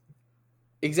Phoenix?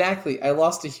 Exactly. I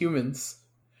lost to Humans.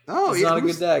 Oh, it's not a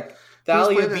good deck.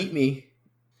 Thalia beat me.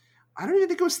 I don't even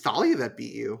think it was Thalia that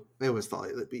beat you. It was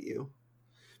Thalia that beat you.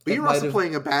 But you were also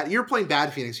playing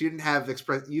bad Phoenix. You didn't have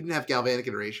Galvanic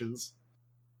Iterations.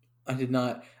 I did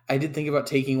not. I did think about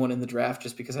taking one in the draft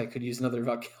just because I could use another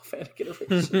Galvanic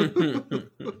Iteration.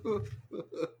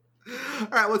 All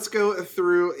right, let's go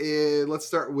through. Let's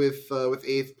start with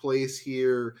 8th place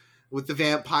here with the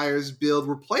Vampires build.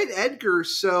 We're playing Edgar,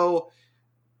 so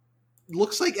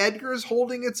looks like Edgar is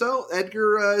holding its own.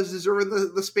 Edgar is deserving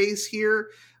the space here.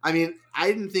 I mean,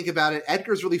 I didn't think about it.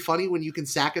 Edgar's really funny when you can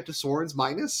sack it to Sorin's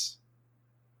minus.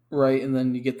 Right, and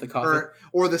then you get the coffee.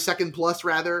 Or the second plus,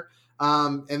 rather.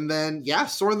 And then,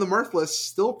 Sorin the Mirthless,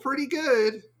 still pretty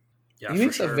good. Yeah, he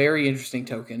makes a very interesting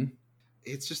token.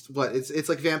 It's just it's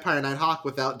like Vampire Nighthawk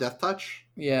without Death Touch.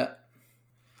 Yeah.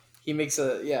 He makes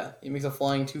a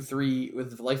flying 2/3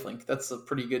 with lifelink. That's a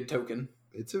pretty good token.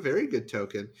 It's a very good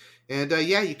token. And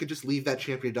you could just leave that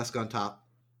Champion Dusk on top.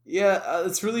 Yeah,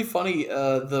 it's really funny.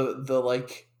 The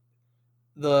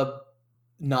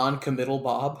non-committal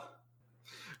Bob.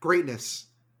 Greatness.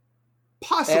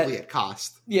 Possibly at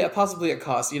cost. Yeah, possibly at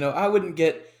cost. I wouldn't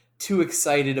get too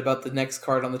excited about the next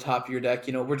card on the top of your deck.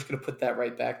 We're just going to put that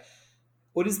right back.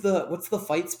 What's the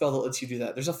fight spell that lets you do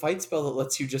that? There's a fight spell that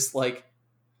lets you just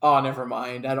never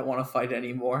mind. I don't want to fight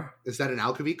anymore. Is that an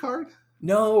Alchemy card?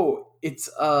 No, it's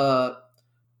I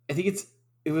think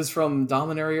it was from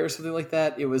Dominaria or something like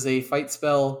that. It was a fight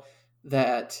spell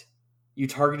that you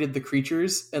targeted the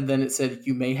creatures, and then it said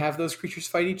you may have those creatures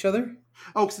fight each other.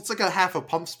 Oh, because it's like a half a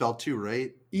pump spell too,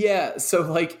 right? Yeah,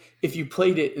 so if you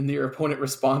played it and your opponent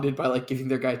responded by giving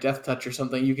their guy Death Touch or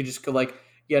something, you could just go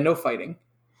no fighting.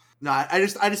 No, I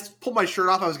just pulled my shirt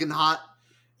off. I was getting hot.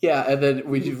 Yeah, and then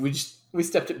we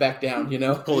stepped it back down. You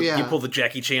pull the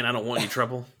Jackie Chan. I don't want any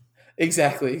trouble.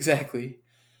 Exactly.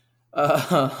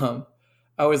 I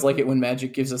always like it when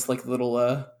Magic gives us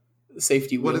little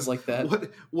safety wheels like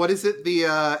that. What is it?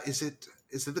 Is it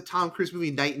the Tom Cruise movie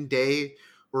Night and Day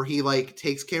where he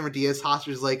takes Cameron Diaz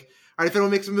hostage? All right, if anyone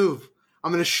makes a move,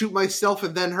 I'm going to shoot myself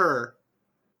and then her.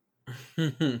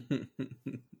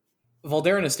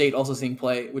 Valderan Estate also seeing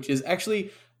play, which is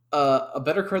actually a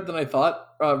better card than I thought.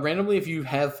 Randomly, if you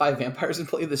have 5 vampires in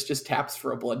play, this just taps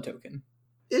for a blood token.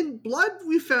 In Blood,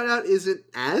 we found out isn't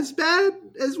as bad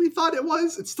as we thought it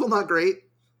was. It's still not great.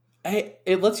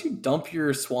 It lets you dump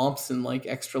your swamps and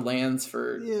extra lands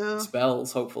for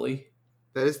spells, hopefully.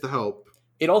 That is the hope.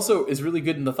 It also is really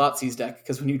good in the Thoughtseize deck,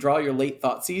 because when you draw your late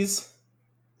Thoughtseize...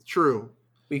 True.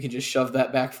 We can just shove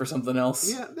that back for something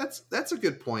else. Yeah, that's a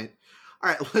good point. All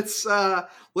right, let's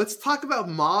talk about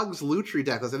Mog's Lutri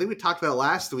deck. I think we talked about it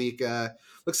last week.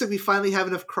 Looks like we finally have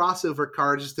enough crossover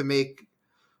cards to make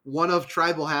one of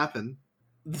Tribal happen.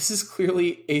 This is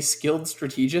clearly a skilled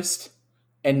strategist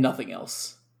and nothing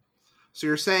else. So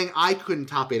you're saying I couldn't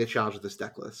top 8 a challenge with this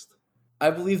deck list? I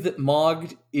believe that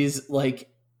Mog is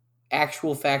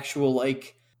actual factual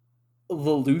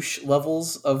Lelouch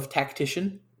levels of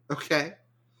tactician. Okay.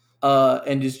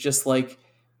 And is just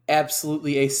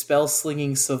absolutely a spell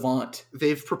slinging savant.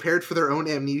 They've prepared for their own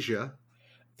amnesia.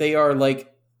 They are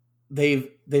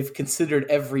they've considered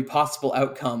every possible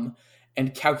outcome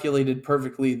and calculated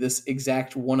perfectly this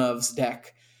exact one-ofs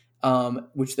deck,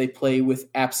 which they play with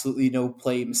absolutely no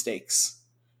play mistakes.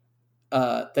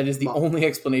 That is the only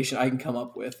explanation I can come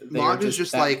up with. Mog is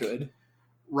just good.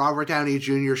 Robert Downey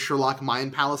Jr. Sherlock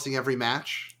Mind Palacing every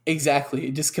match. Exactly,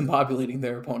 discombobulating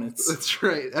their opponents. That's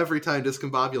right, every time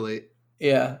discombobulate.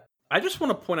 Yeah. I just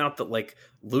want to point out that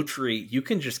Lutri, you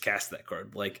can just cast that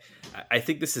card. I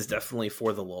think this is definitely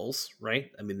for the lulz,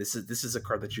 right? I mean, this is a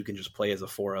card that you can just play as a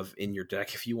 4 of in your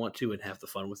deck if you want to and have the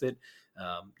fun with it.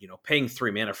 Paying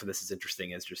 3 mana for this is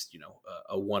interesting as just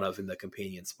a 1 of in the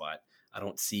companion spot. I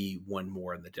don't see one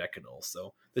more in the deck at all.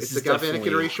 So this It's is the Galvanic definitely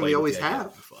iteration we playing always the idea have.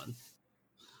 of fun.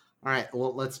 All right,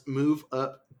 well, let's move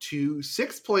up to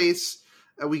 6th place.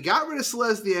 We got rid of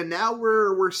Selesnya. Now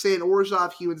we're saying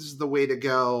Orzhov Humans is the way to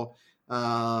go.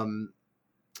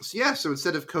 So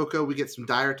instead of Coco, we get some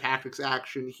Dire Tactics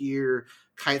action here.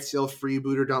 Kitesail,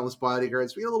 Freebooter, Dauntless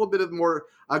Bodyguards. We get a little bit of more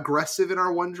aggressive in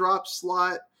our 1-drop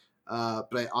slot.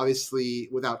 But obviously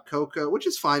without Coco, which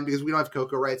is fine because we don't have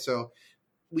Coco, right? So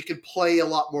we can play a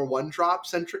lot more 1-drop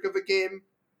centric of a game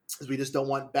because we just don't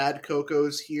want bad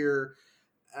Cocos here.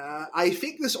 I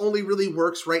think this only really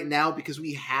works right now because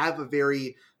we have a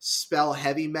very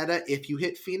spell-heavy meta if you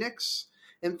hit Phoenix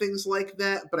and things like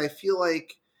that. But I feel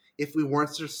like if we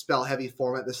weren't such a spell-heavy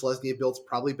format, the Selesnya build's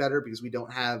probably better because we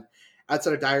don't have,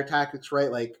 outside of Dire Tactics,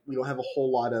 right? Like, we don't have a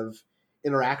whole lot of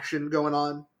interaction going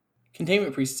on.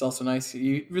 Containment Priest is also nice.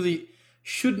 You really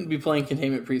shouldn't be playing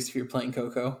Containment Priest if you're playing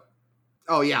Coco.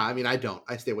 Oh, yeah. I mean, I don't.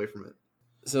 I stay away from it.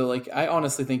 So, like, I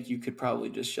honestly think you could probably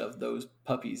just shove those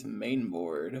puppies main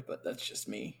board, but that's just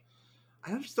me.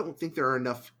 I just don't think there are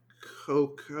enough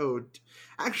Coco.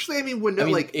 Actually, I mean,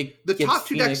 Winota, the top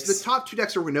two Phoenix. decks. The top 2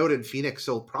 decks are Winota and Phoenix,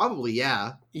 so probably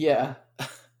yeah. Yeah,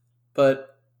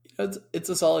 but it's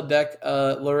a solid deck.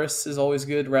 Luris is always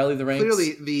good. Rally the Ranks. Clearly,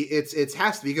 it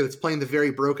has to be because it's playing the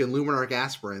very broken Luminarch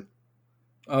Aspirant.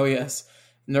 Oh yes,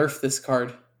 nerf this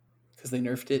card because they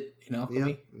nerfed it in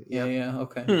Alchemy. Yeah.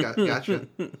 Okay. Gotcha.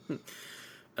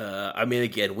 I mean,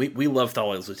 again, we love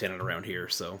Thalia's Lieutenant around here,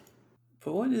 so.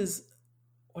 But what is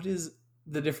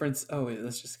the difference? Oh wait,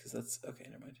 that's just because that's okay.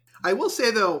 Never mind. I will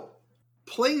say though,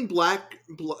 playing playing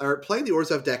the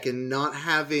Orzhov deck and not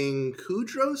having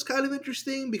Kudro is kind of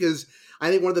interesting because I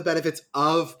think one of the benefits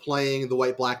of playing the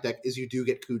white-black deck is you do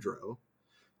get Kudro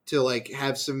to like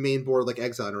have some main board like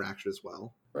exile interaction as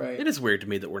well. Right. It is weird to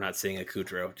me that we're not seeing a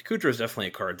Kudro. Kudro is definitely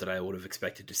a card that I would have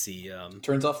expected to see.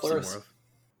 Turns off more Luris. of.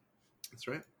 That's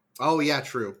right. Oh yeah,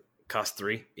 true. Cost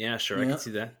 3. Yeah, sure, I Yeah. can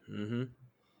see that. Mm-hmm.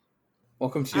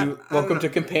 Welcome I don't to know.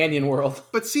 Companion World.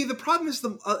 But see, the problem is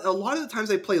a lot of the times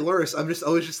I play Luris, I'm just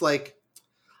always just like,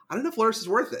 I don't know if Luris is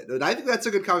worth it. And I think that's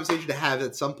a good conversation to have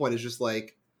at some point. Is just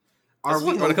like, That's what we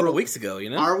talked about a couple of weeks ago, you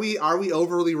know? Are we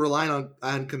overly relying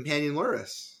on Companion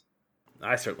Luris?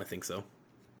 I certainly think so.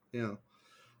 Yeah. All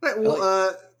right.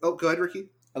 Well, go ahead, Ricky.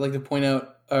 I'd like to point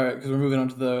out because we're moving on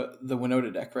to the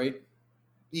Winota deck, right?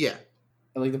 Yeah.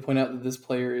 I'd like to point out that this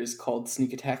player is called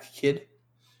Sneak Attack Kid.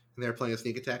 And they're playing a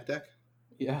sneak attack deck.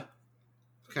 Yeah,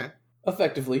 Okay.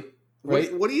 effectively,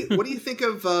 right? What do you think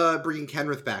of bringing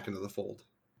Kenrith back into the fold?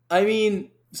 I mean,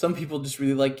 some people just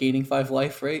really like gaining 5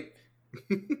 life, right?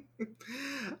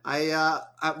 I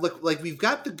look, like, we've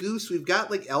got the Goose, we've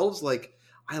got like elves. Like,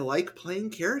 I like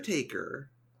playing Caretaker.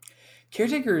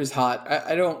 Caretaker is hot.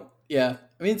 I don't. Yeah,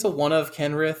 I mean it's a one of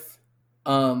Kenrith.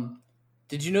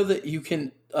 Did you know that you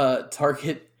can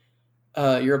target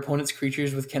your opponent's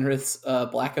creatures with Kenrith's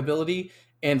black ability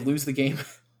and lose the game?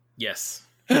 Yes.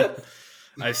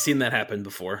 I've seen that happen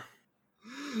before.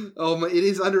 Oh my! It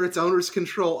is under its owner's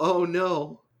control. Oh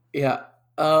no! Yeah.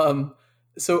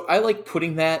 So I like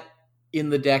putting that in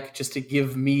the deck just to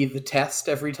give me the test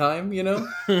every time, you know?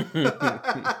 But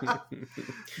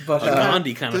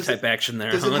Gandhi kind of does type action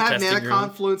there. Does it have Testing mana your own.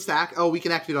 confluence to act? Oh, we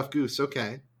can activate off Goose.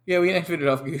 Okay. yeah, we can activate it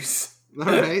off Goose. All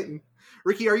right.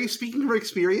 Ricky, are you speaking from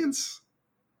experience?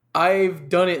 I've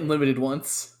done it in limited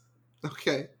once.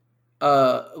 Okay.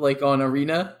 Like on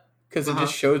Arena, because it Uh-huh.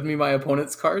 just showed me my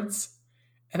opponent's cards.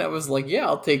 And I was like, yeah,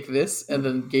 I'll take this. And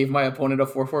then gave my opponent a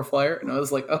 4/4 flyer. And I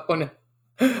was like, oh no.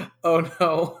 Oh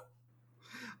no.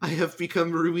 I have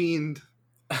become ruined.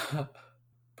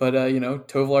 But,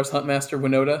 Tovolar's Huntmaster,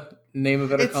 Winota, name a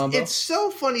better combo. It's so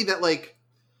funny that, like,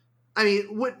 I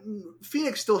mean, what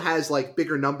Phoenix still has, like,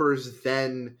 bigger numbers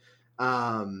than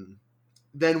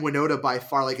Winota by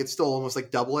far. Like, it's still almost,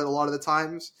 like, double it a lot of the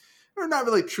times. Or not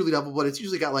really truly double, but it's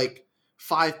usually got, like,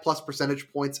 5+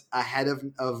 percentage points ahead of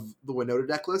the Winota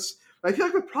deck list. But I feel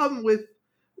like the problem with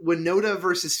Winota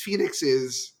versus Phoenix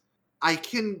is I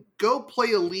can go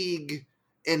play a league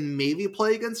and maybe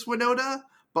play against Winota,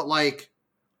 but, like,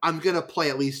 I'm going to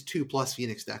play at least 2+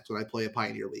 Phoenix decks when I play a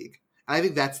Pioneer League. And I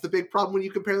think that's the big problem when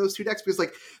you compare those two decks, because,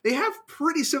 like, they have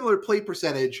pretty similar play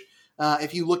percentage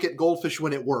if you look at Goldfish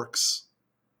when it works.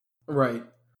 Right.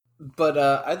 But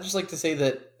I'd just like to say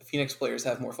that Phoenix players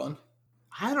have more fun.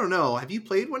 I don't know. Have you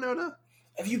played Winota?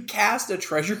 Have you cast a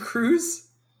Treasure Cruise?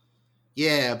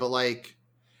 Yeah, but, like...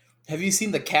 Have you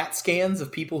seen the cat scans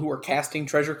of people who are casting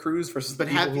Treasure Cruise versus the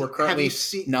people who are currently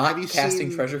not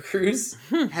casting Treasure Cruise?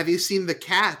 Have you seen the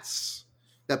cats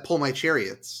that pull my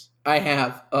chariots? I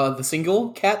have. The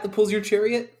single cat that pulls your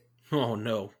chariot? Oh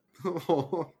no.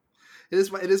 It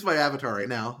is my avatar right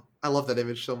now. I love that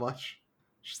image so much.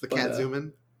 Just the cat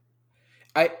zooming.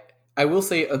 I will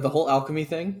say the whole alchemy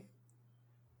thing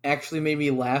actually made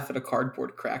me laugh at a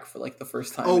cardboard crack for like the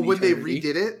first time. Oh, when they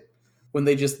redid it? When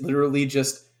they just literally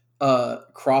just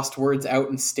crossed words out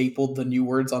and stapled the new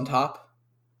words on top.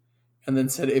 And then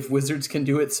said, if wizards can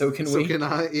do it, so can we. So can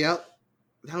I, yep.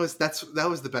 That was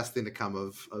the best thing to come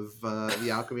of the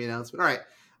alchemy announcement. All right.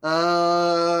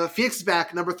 Phoenix is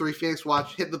back, number 3, Phoenix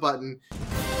Watch, hit the button.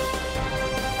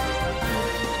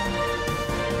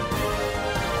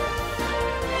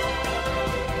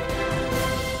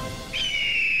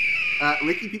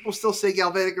 Ricky, people still say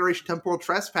Galvanic Iteration Temporal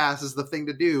Trespass is the thing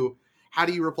to do. How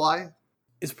do you reply?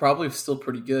 It's probably still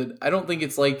pretty good. I don't think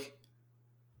it's like...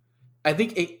 I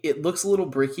think it looks a little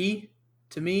bricky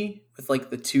to me with like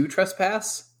the 2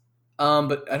 Trespass.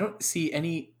 But I don't see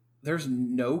any... There's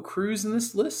no crews in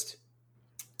this list?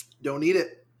 Don't need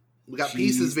it. We got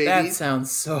pieces, baby. That sounds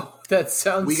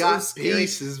We so got scary.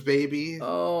 pieces, baby.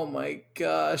 Oh my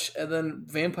gosh. And then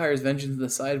Vampire's Vengeance in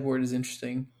the sideboard is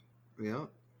interesting. Yeah.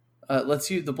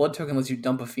 The blood token lets you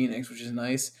dump a Phoenix, which is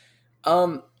nice.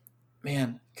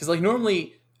 Man, because like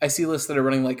normally I see lists that are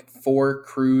running like 4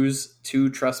 crews, 2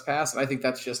 Trespass, and I think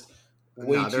that's just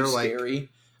way too scary.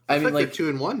 I mean, like they're 2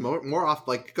 and 1 more off.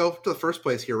 Like go to the first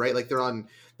place here, right? Like they're on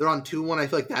 2 and 1. I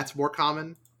feel like that's more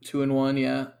common. 2 and 1,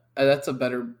 yeah. That's a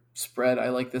better spread. I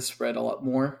like this spread a lot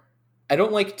more. I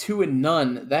don't like 2 and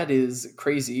none. That is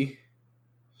crazy.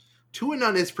 2 and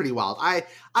none is pretty wild. I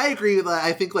agree with that.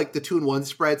 I think like the 2 and 1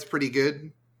 spread's pretty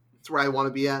good. That's where I want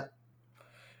to be at.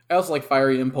 I also like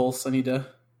Fiery Impulse. I need to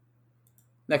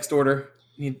next order.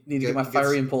 Need to get my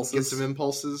Fiery Impulses. Get some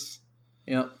impulses.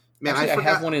 Yeah. Man, actually, I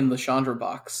have one in the Chandra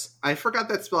box. I forgot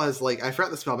that spell has like I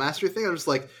forgot the spell mastery thing. I was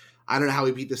like, I don't know how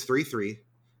we beat this 3/3.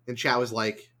 And Chad was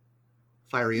like,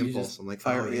 Fiery Impulse. I'm like,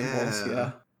 Fiery Impulse,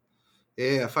 yeah.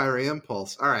 Yeah, Fiery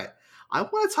Impulse. All right. I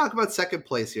want to talk about second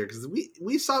place here because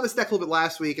we saw this deck a little bit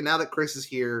last week, and now that Chris is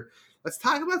here, let's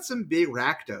talk about some big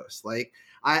Rakdos. Like,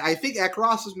 I think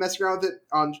Ekros was messing around with it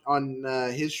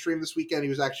on his stream this weekend. He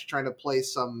was actually trying to play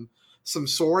some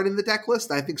Sorin in the deck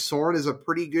list. I think Sorin is a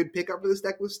pretty good pickup for this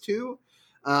deck list too.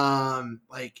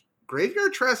 Like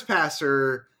Graveyard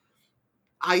Trespasser,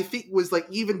 I think was like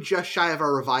even just shy of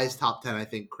our revised top 10. I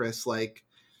think Chris, like,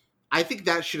 I think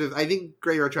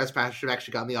Graveyard Trespasser should have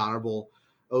actually gotten the honorable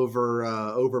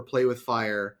over Play with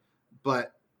Fire,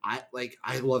 but I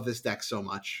love this deck so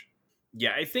much.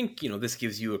 Yeah, I think, this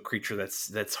gives you a creature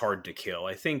that's hard to kill.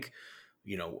 I think,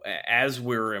 as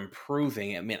we're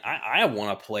improving, I mean, I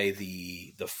want to play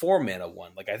the 4-mana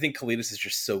one. Like, I think Kalitas is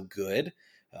just so good.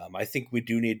 I think we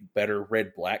do need better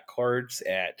red-black cards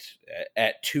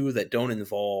at 2 that don't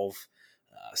involve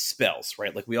spells,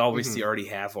 right? Like we obviously already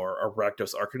have our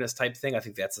Rakdos Arcanist type thing. I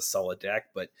think that's a solid deck,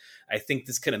 but I think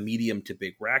this kind of medium to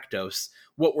big Rakdos,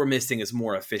 what we're missing is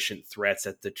more efficient threats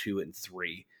at the 2 and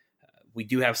 3. We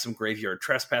do have some Graveyard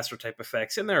Trespasser type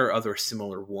effects, and there are other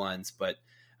similar ones, but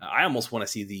I almost want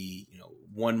to see the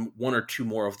one or 2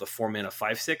 more of the 4-mana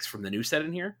 5/6 from the new set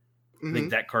in here. I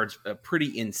think that card's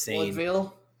pretty insane.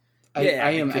 Bloodveil? I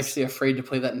am actually afraid to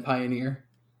play that in Pioneer.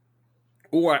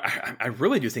 Or I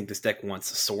really do think this deck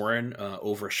wants Sorin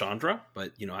over Chandra,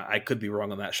 but I could be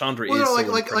wrong on that. Chandra is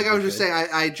like I was just saying.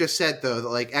 I just said though that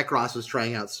like Ekros was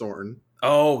trying out Sorin.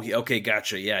 Oh, okay,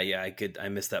 gotcha. Yeah. I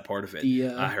missed that part of it.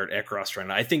 Yeah. I heard Ekros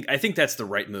trying. I think that's the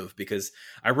right move because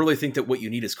I really think that what you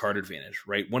need is card advantage,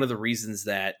 right? One of the reasons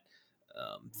that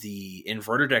the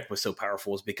Inverter deck was so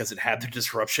powerful is because it had the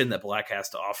disruption that Black has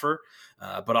to offer,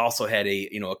 but also had a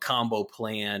combo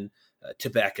plan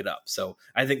to back it up. So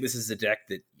I think this is a deck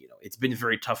that, it's been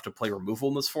very tough to play removal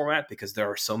in this format because there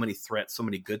are so many threats, so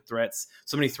many good threats,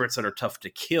 so many threats that are tough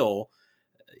to kill.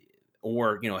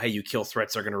 Or, hey, you kill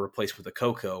threats are going to replace with a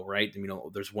Coco, right?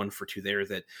 There's 1 for 2 there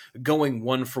that going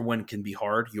 1 for 1 can be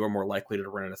hard. You're more likely to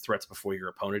run out of threats before your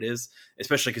opponent is,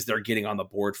 especially because they're getting on the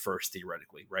board first,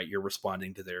 theoretically, right? You're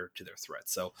responding to their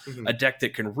threats. So a deck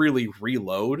that can really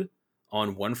reload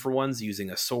on 1 for 1s using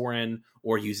a Sorin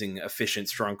or using efficient,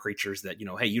 strong creatures that,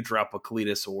 hey, you drop a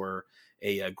Kalitas or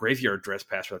a Graveyard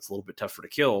Trespasser that's a little bit tougher to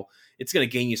kill, it's going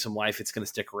to gain you some life. It's going to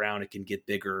stick around. It can get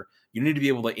bigger. You need to be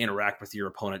able to interact with your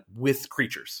opponent with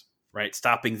creatures, right?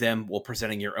 Stopping them while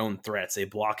presenting your own threats, a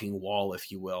blocking wall,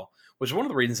 if you will, which is one of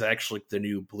the reasons I actually like the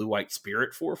new Blue-White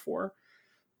Spirit 4/4.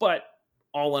 But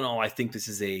all in all, I think this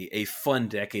is a fun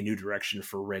deck, a new direction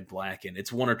for red-black, and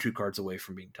it's 1 or 2 cards away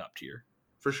from being top tier.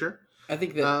 For sure. I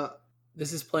think that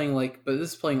this is playing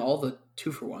all the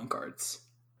 2-for-1 cards.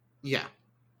 Yeah.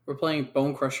 We're playing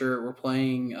Bone Crusher. We're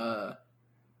playing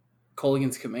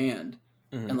Kolaghan's Command,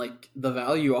 and like the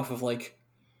value off of like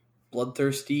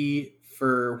Bloodthirsty,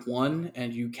 for 1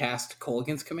 and you cast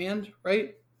Kolaghan's Command,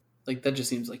 right? Like, that just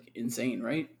seems like insane,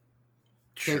 right?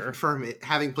 Can Sure. confirm it.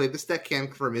 Having played this deck, can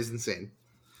confirm is insane.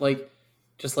 Like,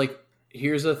 just like,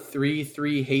 here's a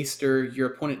 3/3 haster,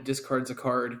 your opponent discards a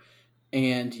card,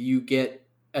 and you get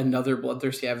another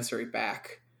Bloodthirsty Adversary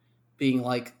back, being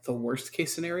like the worst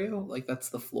case scenario. Like, that's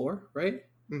the floor, right?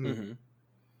 Mm-hmm.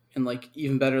 And like,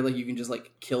 even better, like, you can just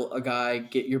like kill a guy,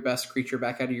 get your best creature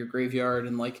back out of your graveyard,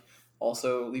 and like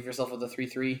also leave yourself with a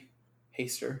 3/3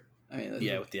 haster. I mean,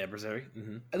 Yeah, with the adversary.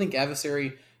 Mm-hmm. I think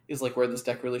Adversary is like where this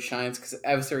deck really shines, because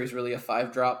Adversary is really a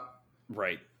 5-drop.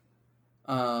 Right.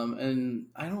 And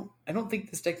I don't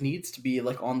think this deck needs to be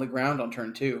like on the ground on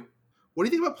turn 2. What do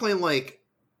you think about playing like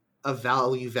a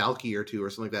value Valky or 2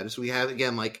 or something like that? Just so we have,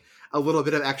 again, like a little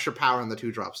bit of extra power in the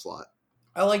 2-drop slot.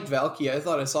 I liked Valky. I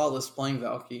thought I saw a list playing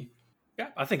Valky. Yeah,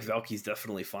 I think Valky's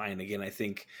definitely fine. Again, I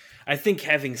think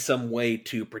having some way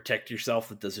to protect yourself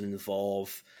that doesn't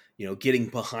involve, getting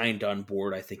behind on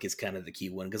board, I think is kind of the key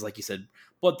one. Because like you said,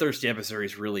 Bloodthirsty Adversary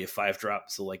is really a 5-drop.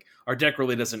 So like our deck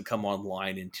really doesn't come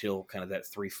online until kind of that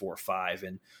 3, 4, 5.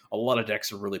 And a lot of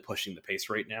decks are really pushing the pace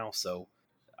right now. So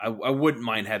I wouldn't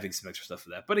mind having some extra stuff for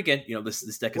that. But again,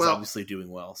 this deck is obviously doing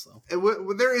well. So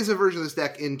there is a version of this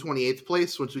deck in 28th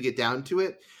place once we get down to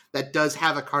it that does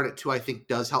have a card at 2, I think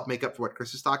does help make up for what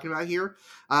Chris is talking about here.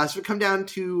 So we come down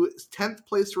to 10th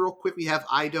place real quick. We have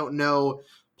I Don't Know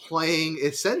playing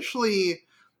essentially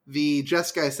the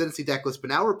Jeskai Ascendancy deck list, but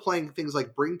now we're playing things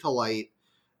like Bring to Light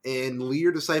and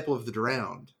Lear, Disciple of the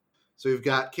Drowned. So we've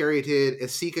got Caryatid,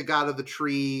 Esika, God of the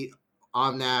Tree,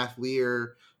 Omnath,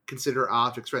 Lear, Consider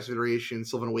Opt, Expressive Iteration,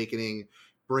 Sylvan Awakening,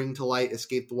 Bring to Light,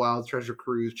 Escape the Wild, Treasure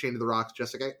Cruise, Chain of the Rocks,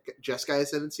 Jeskai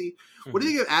Ascendancy. Mm-hmm. What do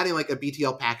you think of adding like a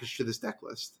BTL package to this deck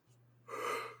list?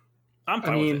 I'm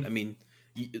fine with it. I mean,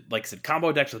 like I said,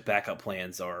 combo decks with backup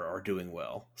plans are doing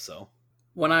well. So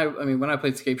when I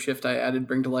played Scapeshift, I added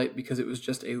Bring to Light because it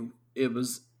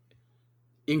was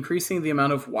increasing the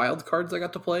amount of wild cards I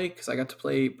got to play, because I got to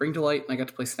play Bring to Light and I got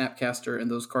to play Snapcaster, and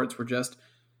those cards were just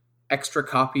extra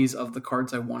copies of the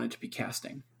cards I wanted to be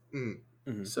casting.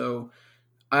 Mm-hmm. So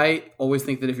I always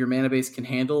think that if your mana base can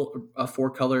handle a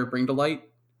 4-color Bring to Light,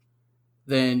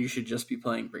 then you should just be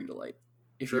playing Bring to Light.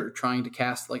 If you're trying to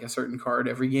cast like a certain card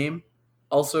every game.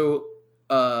 Also,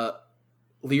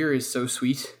 Lear is so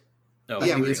sweet. Oh, I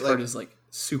think this card is like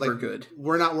super good.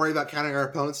 We're not worried about countering our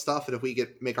opponent's stuff, and if we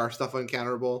make our stuff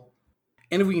uncounterable.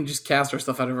 And if we can just cast our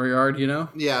stuff out of our yard,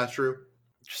 Yeah, true.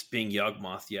 Just being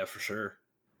Yawgmoth, yeah, for sure.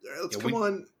 Let's come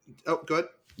on. Oh, good.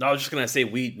 No, I was just gonna say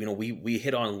we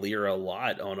hit on Lear a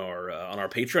lot on our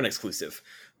Patreon exclusive.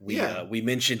 We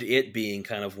mentioned it being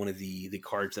kind of one of the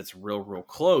cards that's real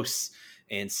close,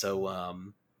 and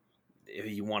so if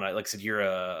you want to, like I said, you're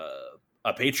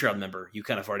a Patreon member, you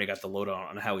kind of already got the load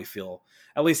on how we feel,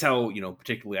 at least how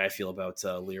particularly I feel about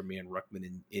Learme and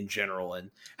Ruckman in general,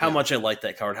 and how much I like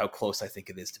that card, how close I think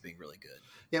it is to being really good.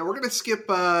 Yeah, we're going to skip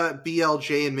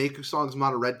BLJ and Maku Song's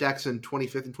mono red decks in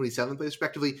 25th and 27th place,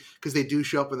 respectively, because they do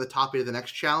show up in the top 8 of the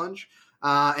next challenge.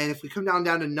 And if we come down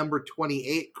to number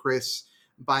 28, Chris,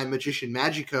 by Magician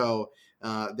Magico,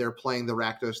 they're playing the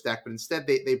Rakdos deck, but instead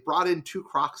they brought in 2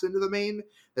 Crocs into the main.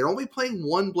 They're only playing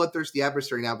 1 Bloodthirsty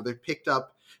Adversary now, but they've picked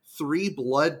up 3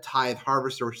 Blood Tithe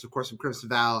Harvester, which is, of course, from Crimson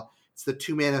Vow. It's the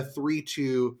 2-mana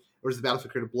 3/2, or is the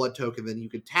battlefield create a blood token, then you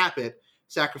can tap it,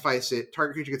 sacrifice it,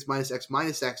 target creature gets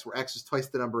 -X, where X is twice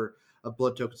the number of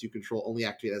blood tokens you control, only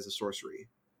activate as a sorcery.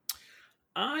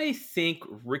 I think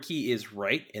Ricky is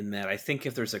right in that I think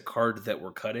if there's a card that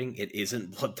we're cutting, it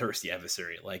isn't Bloodthirsty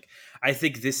Adversary. Like, I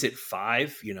think this at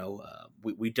 5,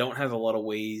 we don't have a lot of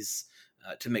ways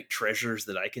to make treasures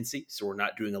that I can see, so we're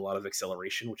not doing a lot of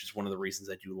acceleration, which is one of the reasons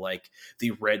I do like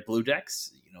the red-blue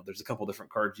decks. There's a couple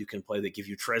different cards you can play that give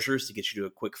you treasures to get you to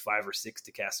a quick 5 or 6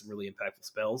 to cast some really impactful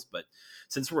spells, but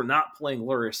since we're not playing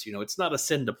Lurrus, it's not a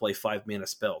sin to play 5-mana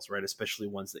spells, right? Especially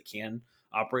ones that can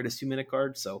operate as 2-mana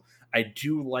cards. So I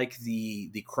do like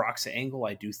the Crocs angle.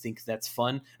 I do think that's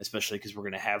fun, especially because we're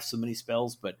going to have so many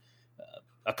spells, but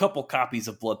a couple copies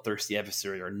of Bloodthirsty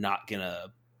Adversary are not going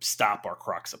to stop our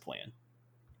Croxa plan,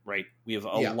 right? We have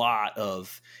a lot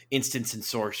of instants and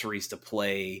sorceries to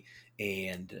play,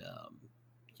 and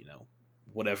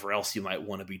whatever else you might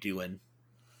want to be doing.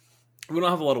 We don't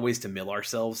have a lot of ways to mill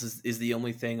ourselves is the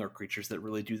only thing, or creatures that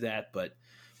really do that, but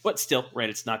still, right,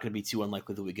 it's not going to be too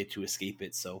unlikely that we get to escape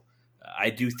it. So I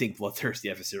do think Bloodthirsty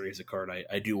Adversary is a card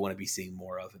I do want to be seeing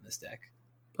more of in this deck.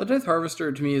 Blood Tithe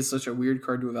Harvester to me is such a weird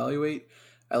card to evaluate.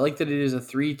 I like that it is a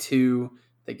 3/2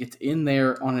 that gets in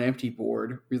there on an empty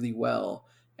board really well,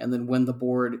 and then when the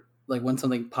board, like when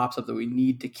something pops up that we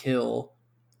need to kill,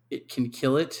 it can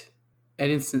kill it, At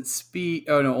instant speed.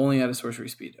 Oh, no, only at a sorcery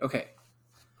speed. Okay.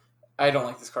 I don't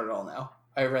like this card at all now.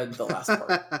 I read the last part.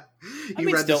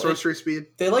 You read the sorcery speed?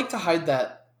 They like to hide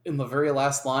that in the very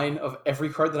last line of every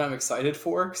card that I'm excited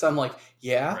for, because I'm like,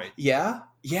 yeah,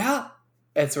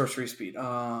 at sorcery speed.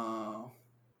 Oh.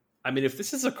 I mean, if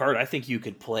this is a card, I think you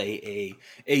could play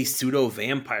a pseudo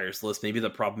vampires list. Maybe the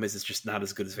problem is it's just not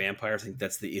as good as vampires. I think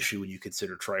that's the issue when you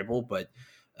consider tribal. But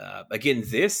again,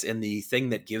 this and the thing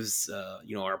that gives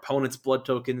our opponents blood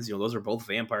tokens, those are both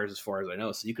vampires as far as I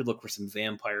know. So you could look for some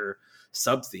vampire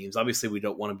sub themes. Obviously, we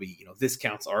don't want to be this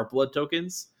counts our blood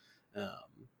tokens,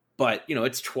 but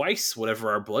it's twice whatever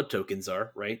our blood tokens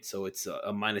are, right? So it's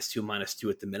a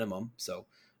 -2/-2 at the minimum. So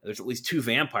there's at least 2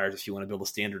 vampires if you want to build a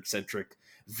standard centric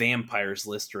vampires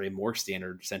list or a more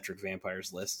standard centric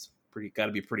vampires list. Got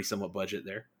to be pretty somewhat budget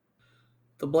there.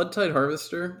 The Bloodtide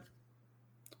Harvester,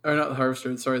 or not the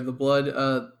Harvester, sorry, the Blood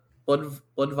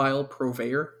Vial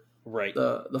Purveyor, right?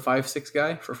 The 5/6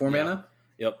 guy for 4 mana.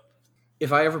 Yep.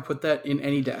 If I ever put that in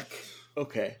any deck,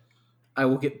 okay, I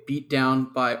will get beat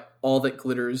down by all that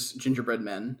glitters gingerbread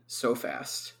men so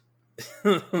fast.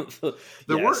 There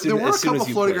were a couple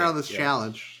floating around this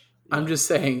challenge. I'm just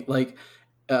saying, my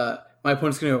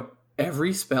opponent's going to go,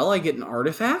 every spell I get an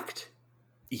artifact?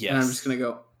 Yes. And I'm just going to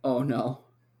go, oh no.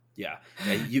 Yeah.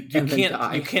 You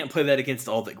can't play that against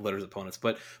all that glitters opponents,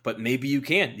 but maybe you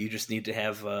can. You just need to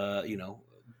have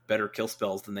better kill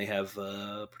spells than they have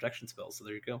protection spells. So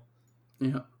there you go.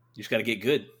 Yeah. You just got to get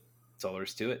good. That's all there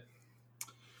is to it.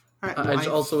 All right, I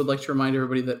also would like to remind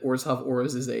everybody that Orzhov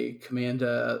Auras is a command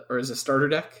or is a starter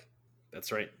deck.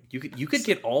 That's right. You could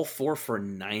get all 4 for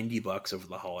 $90 over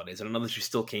the holidays. I don't know that you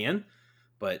still can,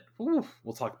 but we'll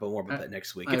talk more about that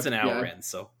next week. It's an hour in,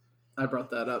 so I brought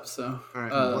that up. So all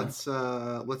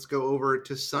right, let's go over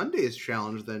to Sunday's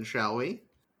challenge then, shall we?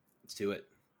 Let's do it.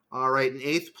 All right, in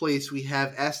 8th place we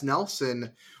have S.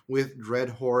 Nelson with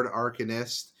Dreadhorde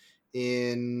Arcanist.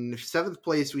 In 7th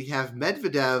place we have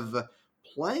Medvedev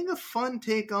playing a fun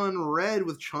take on red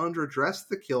with Chandra Dress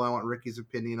the Kill. I want Ricky's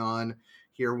opinion on.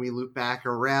 Here we loop back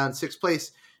around. 6th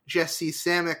place, Jesse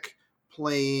Samick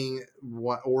playing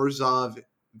Orzhov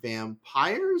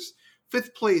Vampires.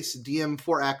 5th place,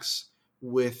 DM4X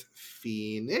with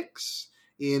Phoenix.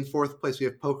 In 4th place, we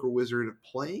have Poker Wizard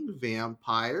playing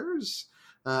Vampires.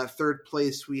 3rd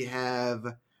place, we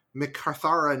have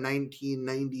McCarthara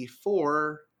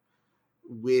 1994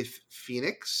 with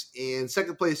Phoenix. In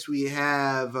 2nd place, we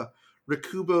have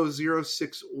Rakubo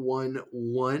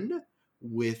 0611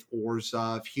 with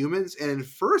Orzhov Humans. And in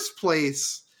 1st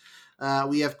place,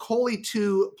 we have Coley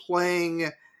 2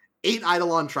 playing 8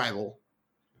 Eidolon Tribal.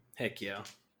 Heck yeah.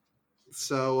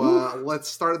 So let's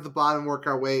start at the bottom, work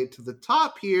our way to the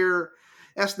top here.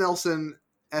 S. Nelson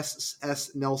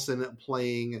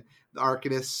playing the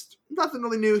Arcanist. Nothing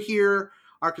really new here.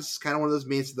 Arcanist is kind of one of those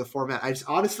mains of the format. I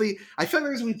feel like the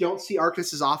reason we don't see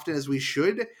Arcanist as often as we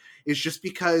should is just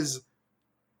because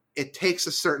it takes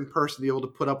a certain person to be able to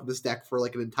put up with this deck for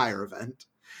an entire event.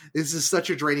 This is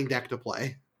such a draining deck to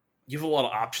play. You have a lot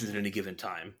of options at any given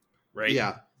time, right?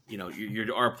 Yeah.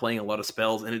 You are playing a lot of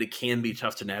spells, and it can be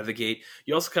tough to navigate.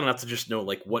 You also kind of have to just know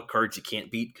what cards you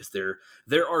can't beat, because there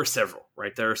are several,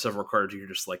 right? There are several cards you're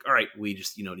just all right, we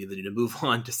just either need to move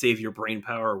on to save your brain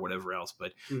power or whatever else.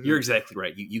 But You're exactly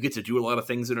right. You get to do a lot of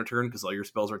things in a turn because all your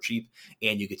spells are cheap,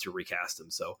 and you get to recast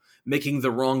them. So making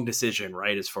the wrong decision,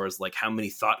 right, as far as how many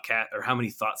thought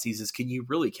seizes can you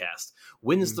really cast?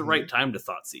 When is the right time to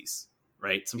thought seize?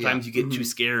 Right? Sometimes you get too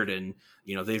scared and,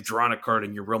 they've drawn a card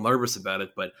and you're real nervous about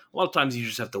it. But a lot of times you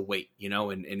just have to wait,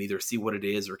 and either see what it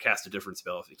is or cast a different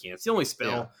spell if you can. It's the only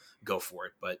spell, go for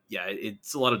it. But yeah,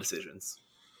 it's a lot of decisions.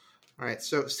 All right.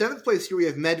 So 7th place here we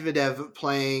have Medvedev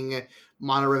playing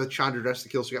Mono Red with Chandra Dress to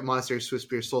Kill. So we got Monastery,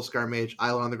 Swiftspear, Soulscar Mage,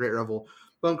 Island on the Great Revel,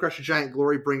 Bone Crusher Giant,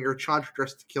 Glory Bringer, Chandra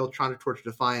Dress to Kill, Chandra Torch of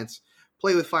Defiance,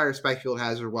 Play with Fire, Spikefield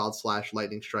Hazard, Wild Slash,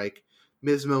 Lightning Strike,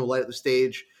 Mismo, Light Up the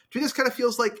Stage. To me, this kind of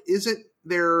feels isn't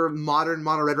there modern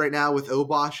Mono Red right now with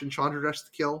Obosh and Chandra Dress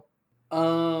to Kill?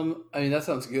 That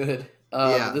sounds good.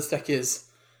 This deck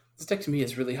to me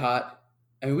is really hot.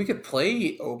 I mean, we could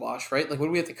play Obosh, right? What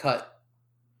do we have to cut?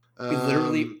 We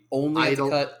literally only have to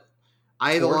cut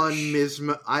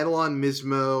Eidolon,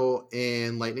 Mismo,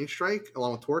 and Lightning Strike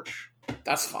along with Torch.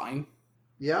 That's fine.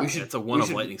 Yeah, it's a one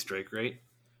of Lightning Strike, right?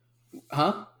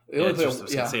 Huh? I was going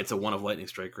to say it's a one of Lightning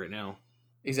Strike right now.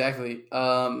 Exactly.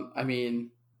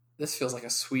 This feels like a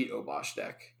sweet Obosh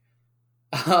deck.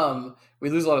 We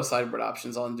lose a lot of sideboard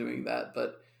options on doing that,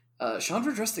 but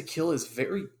Chandra Dress to Kill is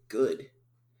very good.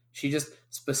 She just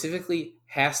specifically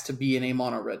has to be in a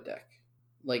mono red deck.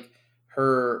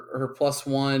 Her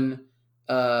 +1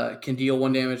 can deal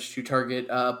 1 damage to target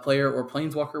player or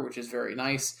planeswalker, which is very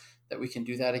nice that we can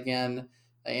do that again.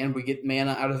 And we get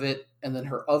mana out of it. And then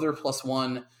her other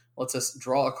 +1 lets us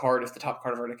draw a card if the top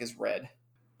card of our deck is red.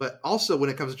 But also, when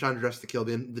it comes to Chandra Dress to Kill,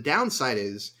 the downside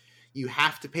is you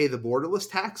have to pay the borderless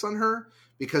tax on her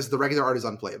because the regular art is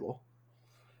unplayable.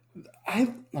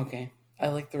 Okay. I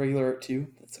like the regular art too.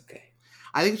 That's okay.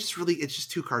 I think it's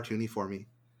just too cartoony for me.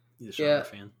 He's a Chandra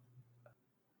fan.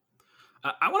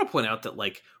 I want to point out that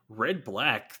like red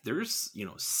black, there's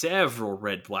several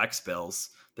red black spells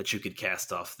that you could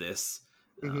cast off this.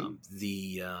 Mm-hmm.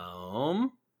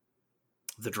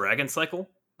 The Dragon Cycle,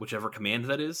 whichever command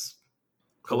that is,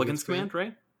 Kolaghan's command,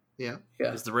 right? Yeah.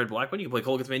 Is the red black one. You can play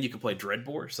Kolaghan's command. You can play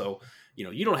Dreadbore. So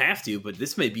you don't have to, but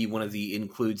this may be one of the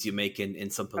includes you make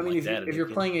in something like that. If you're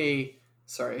playing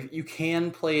you can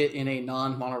play it in a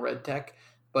non-mono red deck,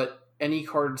 but any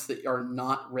cards that are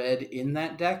not red in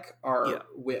that deck are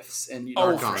whiffs, and you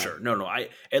don't for sure. No.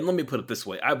 And let me put it this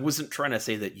way: I wasn't trying to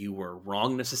say that you were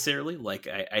wrong necessarily. Like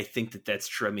I think that's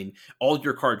true. I mean, all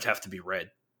your cards have to be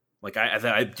red. Like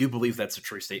I do believe that's a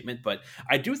true statement, but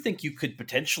I do think you could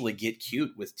potentially get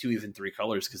cute with 2, even 3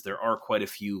 colors because there are quite a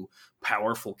few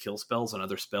powerful kill spells and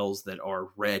other spells that are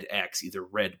red X, either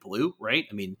red blue, right?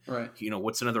 I mean, right.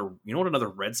 What another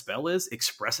red spell is?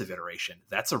 Expressive Iteration.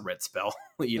 That's a red spell.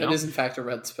 It is in fact a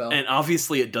red spell, and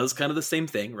obviously it does kind of the same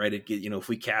thing, right? If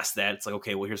we cast that, it's like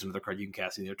okay, well here's another card you can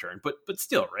cast in your turn, but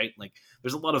still, right? Like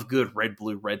there's a lot of good red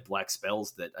blue, red black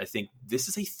spells that I think this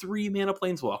is a 3 mana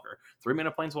planeswalker. 3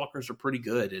 mana planeswalkers are pretty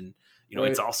good, and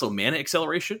it's also mana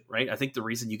acceleration, right? I think the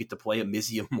reason you get to play a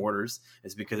Amizium Mortars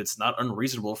is because it's not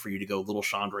unreasonable for you to go little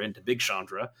Chandra into big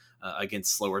Chandra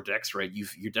against slower decks, right?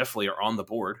 You definitely are on the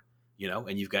board,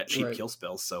 and you've got cheap kill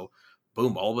spells, so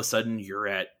boom, all of a sudden you're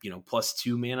at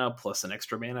 +2 mana plus an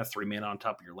extra mana, 3 mana on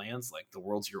top of your lands. Like the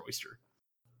world's your oyster,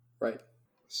 right?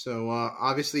 So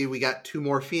obviously we got 2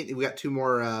 more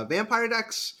vampire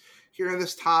decks here in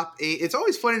this top 8. It's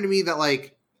always funny to me that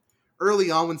like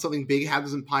early on when something big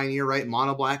happens in Pioneer, right,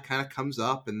 mono black kind of comes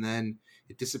up and then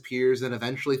it disappears, and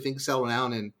eventually things settle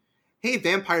down and hey,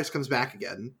 vampires comes back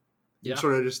again. Yeah,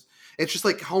 it's just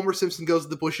like Homer Simpson goes to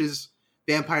the bushes,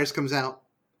 vampires comes out.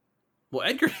 Well,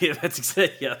 Edgar, that's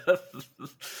exactly,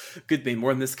 good thing.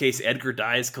 More in this case, Edgar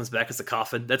dies, comes back as a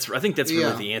coffin. I think that's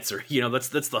really the answer.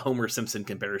 That's the Homer Simpson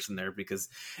comparison there, because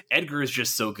Edgar is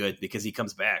just so good because he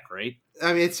comes back, right?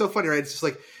 I mean, it's so funny, right? It's just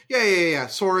like, yeah.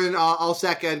 Sorin, I'll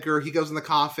sack Edgar. He goes in the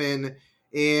coffin,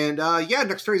 and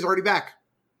next turn he's already back.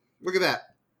 Look at that.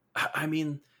 I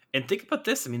mean, and think about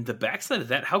this. I mean, the backside of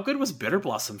that, how good was Bitter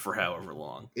Blossom for however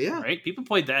long? Yeah. Right? People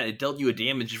played that. It dealt you a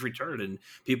damage every turn, and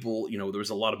people, there was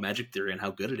a lot of Magic theory on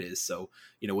how good it is. So,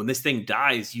 when this thing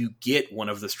dies, you get one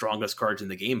of the strongest cards in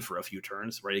the game for a few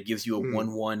turns, right? It gives you a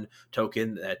 1/1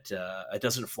 token that it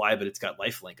doesn't fly, but it's got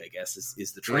lifelink, I guess,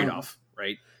 is the trade-off,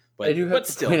 right? But I do have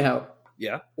to point out,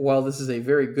 while this is a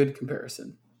very good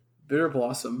comparison, Bitter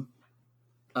Blossom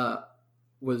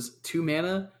was 2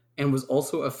 mana, and was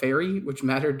also a fairy, which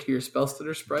mattered to your spell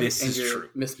stutter sprite and your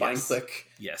misbind click.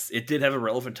 Yes, it did have a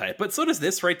relevant type, but so does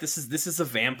this, right? This is a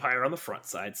vampire on the front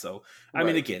side. So, I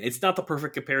mean, again, it's not the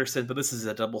perfect comparison, but this is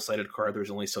a double-sided card. There's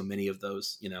only so many of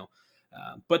those,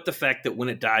 But the fact that when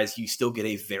it dies, you still get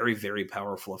a very, very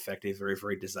powerful effect, a very,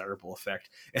 very desirable effect,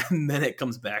 and then it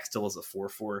comes back still as a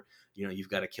 4/4. You've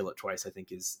got to kill it twice. I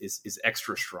think is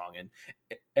extra strong, and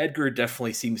Edgar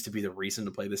definitely seems to be the reason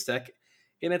to play this deck.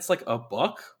 And it's like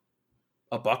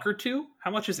 $1 or $2. How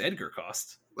much does Edgar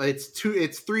cost? It's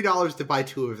 $3 to buy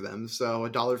 2 of them, so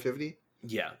 $1.50.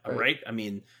 Yeah, right. I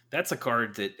mean, that's a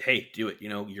card that, hey, do it.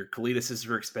 Your Kalidas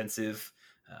are expensive.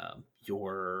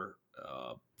 Your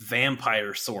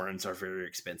vampire Sorins are very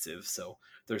expensive, so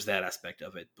there's that aspect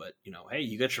of it. But hey,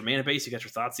 you got your mana base, you got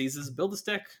your Thoughtseizes, build this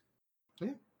deck.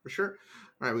 Yeah, for sure.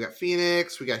 All right, we got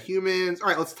Phoenix, we got humans. All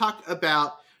right, let's talk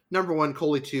about number 1,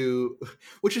 Koli 2,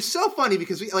 which is so funny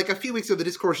because we a few weeks ago the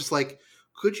Discord was just like,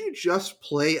 could you just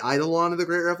play Eidolon of the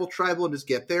Great Revel Tribal and just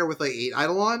get there with 8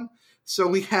 Eidolon? So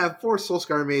we have 4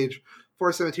 Soulscar Mage,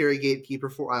 4 Cemetery Gatekeeper,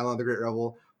 4 Eidolon of the Great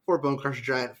Revel, 4 Bonecrusher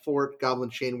Giant, 4 Goblin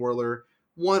Chain Whirler,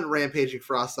 1 Rampaging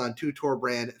Froston, 2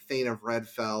 Torbrand, Thane of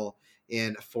Redfell,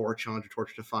 and 4 Challenger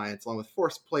Torch Defiance, along with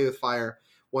 4 Play with Fire,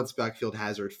 1 Backfield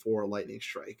Hazard, 4 Lightning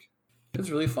Strike. What's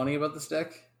really funny about this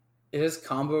deck? It has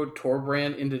comboed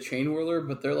Torbrand into Chain Whirler,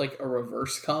 but they're like a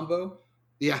reverse combo.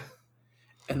 Yeah.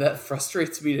 And that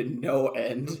frustrates me to no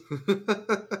end.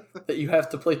 That you have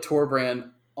to play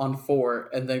Torbrand on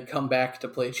 4 and then come back to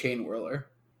play Chain Whirler.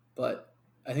 But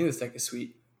I think this deck is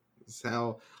sweet.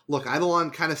 So, look,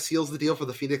 Eidolon kind of seals the deal for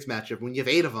the Phoenix matchup when you have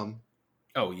 8 of them.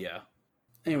 Oh, yeah.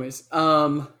 Anyways,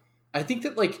 I think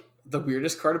that the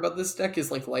weirdest card about this deck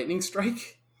is like Lightning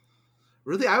Strike.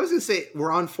 Really? I was going to say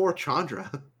we're on 4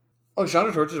 Chandra. Oh,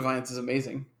 Chandra Torch of Defiance is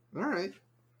amazing. All right.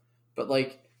 But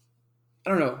like, I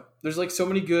don't know. There's like so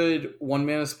many good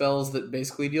 1-mana spells that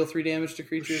basically deal 3 damage to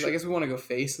creatures. I guess we want to go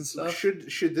face and stuff.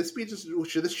 Should this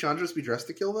Chandra just be Dress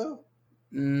to Kill though?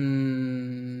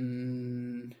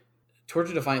 Torch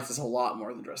of Defiance is a lot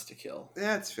more than Dress to Kill.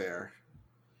 That's fair.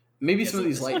 Maybe some of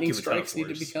these Lightning Strikes need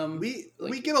to become. We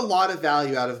get a lot of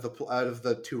value out of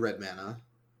the 2 red mana.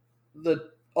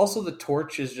 Also the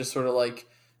Torch is just sort of like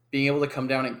being able to come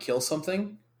down and kill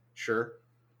something. Sure.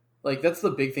 Like that's the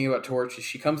big thing about Torch is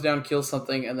she comes down, kills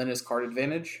something, and then is card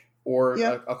advantage or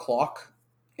a clock.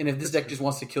 And if this deck just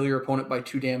wants to kill your opponent by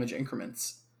 2 damage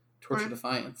increments, Torch of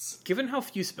Defiance. Given how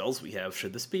few spells we have,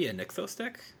 should this be a Nykthos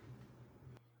deck?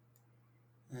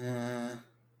 They're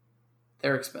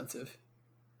expensive.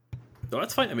 No,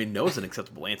 that's fine. I mean, no is an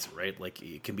acceptable answer, right? Like,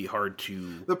 it can be hard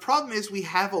to... The problem is we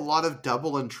have a lot of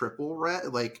double and triple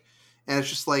red, like, and it's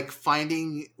just, like,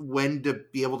 finding when to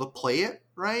be able to play it,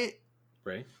 right?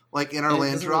 Right. Like, in our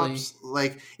land drops,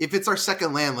 like, if it's our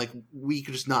second land, like, we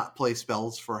could just not play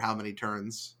spells for how many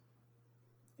turns?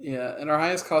 Yeah, and our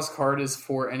highest cost card is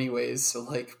 4 anyways, so,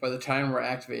 like, by the time we're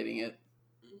activating it...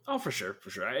 Oh, for sure.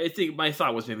 I think my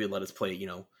thought was maybe let us play,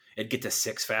 and get to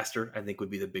 6 faster, I think would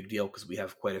be the big deal, because we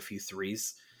have quite a few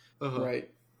 3s. Right.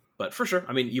 But for sure,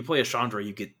 I mean, you play a Chandra,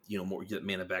 you get, more, you get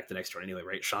mana back the next turn anyway,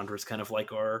 right? Chandra is kind of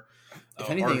like our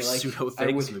pseudo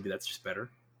thing, so maybe that's just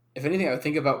better. If anything, I would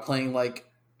think about playing, like,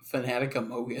 Fanatic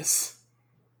Amogus.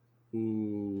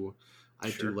 Ooh, I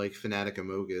do like Fanatic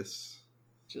Amogus.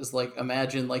 Just, like,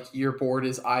 imagine, like, your board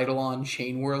is Eidolon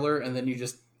Chain Whirler, and then you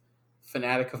just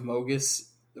Fanatic of Mogus,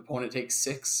 the opponent takes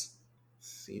 6.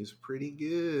 Seems pretty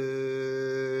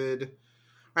good.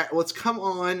 All right, let's come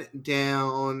on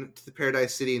down to the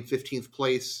Paradise City in 15th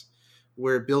place,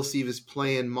 where Bill Steve is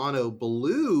playing mono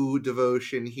blue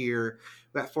Devotion here.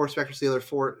 We got 4 Spectre Sailor,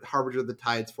 4 Harbinger of the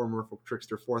Tides, 4 Merfolk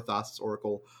Trickster, 4 Thassa's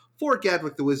Oracle, 4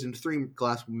 Gadwick the Wisdom, 3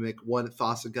 Glass Mimic, 1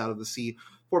 Thassa God of the Sea,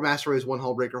 4 Master Rays, 1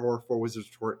 Hullbreaker Horror, 4 Wizard's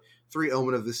Retort, 3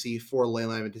 Omen of the Sea, 4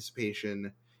 Leyline of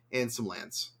Anticipation, and some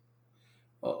lands.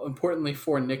 Well, importantly,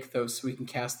 4 Nykthos, so we can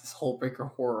cast this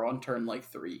Hullbreaker Horror on turn,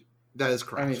 3. That is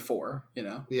correct. I mean, 4,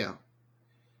 Yeah.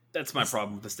 That's my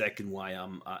problem with this deck, and why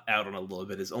I'm out on a little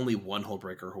bit, is only 1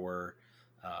 Hullbreaker Horror.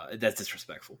 That's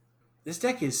disrespectful. This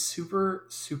deck is super,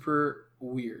 super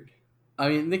weird. I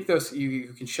mean, Nykthos,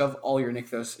 you can shove all your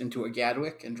Nykthos into a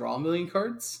Gadwick and draw a million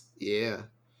cards. Yeah.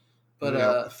 But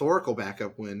Thoracle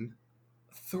backup win.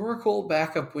 Thoracle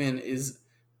backup win is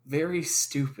very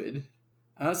stupid.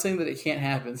 I'm not saying that it can't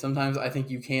happen. Sometimes I think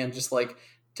you can just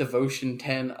Devotion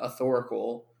 10 a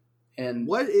Thoracle. And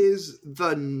what is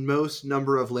the most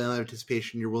number of Leyline of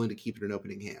Anticipation you're willing to keep in an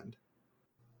opening hand?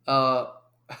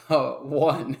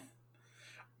 1.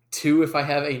 2 if I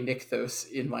have a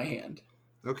Nykthos in my hand.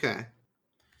 Okay.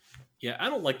 Yeah, I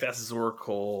don't like Thassa's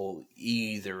Oracle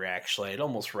either, actually. I'd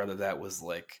almost rather that was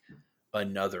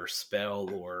another spell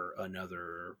or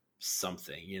another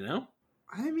something,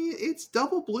 I mean, it's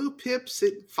double blue pips.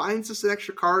 It finds us an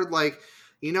extra card.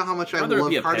 You know how much I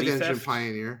love Card Advantage in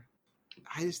Pioneer.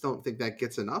 I just don't think that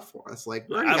gets enough for us. We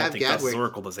already have think Gadwick. Thassa's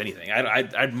Oracle does anything.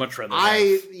 I'd much rather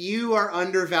You are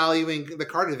undervaluing the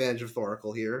card advantage of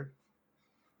Thoracle here.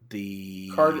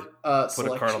 The card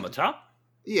put a card on the top?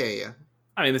 Yeah.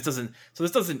 I mean, this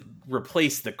doesn't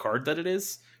replace the card that it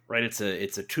is, right? It's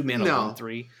a 2-mana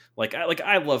 1/3.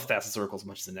 I love Thassa's Oracle as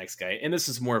much as the next guy, and this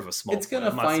is more of a small. It's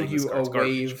gonna find you a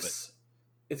Waves.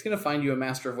 It's gonna find you a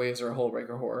Master of Waves or a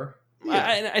Hullbreaker Horror.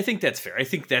 Yeah. I think that's fair. I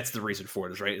think that's the reason for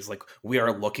it, is we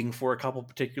are looking for a couple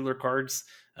particular cards.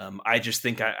 I just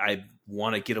think I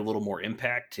want to get a little more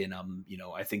impact, and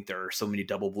I think there are so many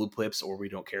double blue pips, or we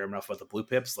don't care enough about the blue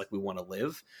pips, we want to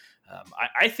live.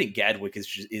 I think Gadwick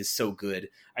is so good.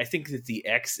 I think that the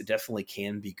X definitely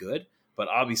can be good, but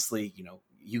obviously,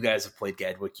 you guys have played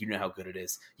Gadwick. You know how good it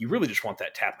is. You really just want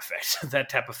that tap effect. That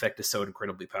tap effect is so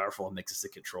incredibly powerful and makes us a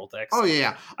control deck. Oh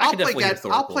yeah,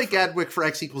 I'll play Gadwick for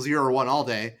X equals 0 or 1 all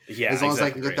day. Yeah, as long as I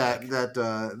can get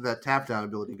that tap down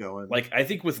ability going. I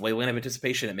think with Leyline of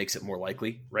Anticipation, it makes it more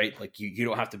likely, right? You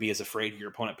don't have to be as afraid. Your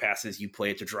opponent passes, you play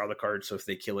it to draw the card. So if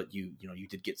they kill it, you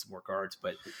did get some more cards.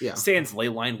 But sans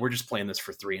Leyline, we're just playing this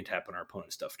for 3 and tapping our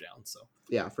opponent's stuff down. So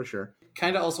yeah, for sure.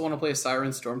 Kind of also want to play a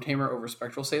Siren Stormtamer over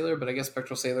Spectral Sailor, but I guess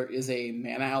Spectral Sailor is a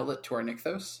mana outlet to our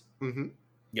Nykthos. Mm-hmm.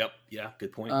 Yep. Yeah.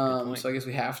 Good point. So I guess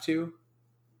we have to.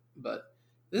 But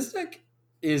this deck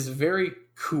is very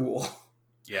cool.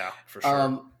 Yeah, for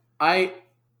sure. I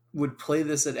would play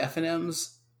this at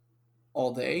FNMs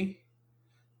all day.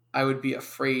 I would be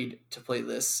afraid to play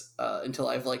this until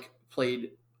I've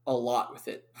played a lot with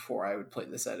it before I would play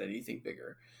this at anything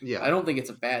bigger. Yeah. I don't think it's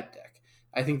a bad deck.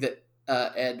 I think that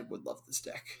Ed would love this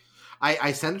deck.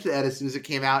 I sent it to Ed as soon as it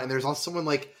came out, and there's also someone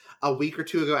like a week or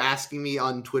two ago asking me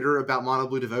on Twitter about Mono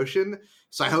Blue Devotion.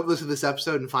 So I hope listen to this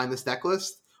episode and find this deck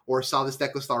list, or saw this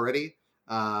deck list already.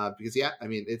 Because yeah, I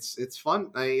mean it's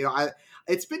fun.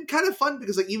 It's been kind of fun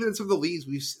because like even in some of the leagues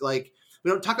we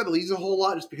don't talk about the leagues a whole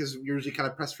lot just because we're usually kind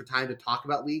of pressed for time to talk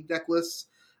about league deck lists.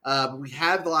 But we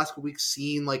have the last couple weeks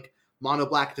seen like Mono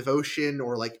Black Devotion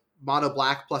or like Mono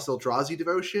Black plus Eldrazi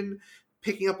Devotion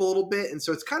picking up a little bit, and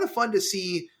so it's kind of fun to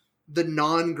see the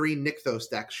non-green Nykthos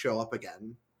decks show up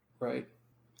again. Right.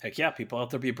 Heck yeah, people out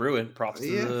there be brewing. Props to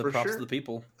the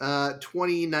people.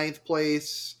 29th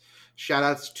place.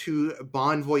 Shoutouts to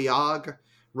Bon Voyage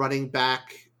running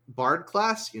back Bard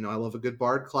class. I love a good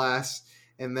Bard class.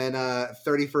 And then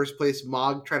 31st place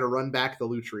Mog try to run back the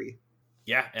Lutri.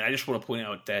 Yeah, and I just want to point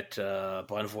out that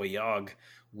Bon Voyage,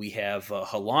 we have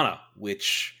Halana,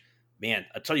 which, man,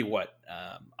 I'll tell you what,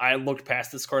 I looked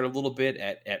past this card a little bit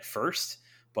at first,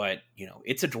 but,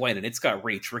 it's a Dwayne, and it's got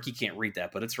Reach. Ricky can't read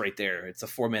that, but it's right there. It's a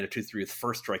 4-mana 2/3 with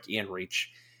First Strike and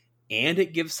Reach. And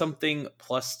it gives something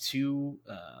 +2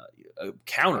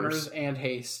 counters. And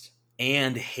haste.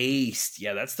 And haste.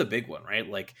 Yeah, that's the big one, right?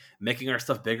 Like, making our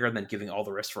stuff bigger and then giving all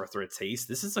the rest for our threats haste.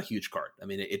 This is a huge card. I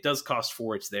mean, it does cost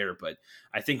 4, it's there, but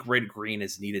I think red-green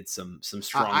has needed some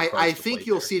strong cards I to think play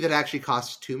you'll there. see that actually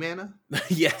costs 2 mana.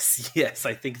 Yes.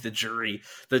 I think the jury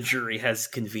has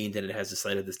convened and it has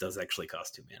decided this does actually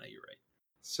cost 2 mana. You're right.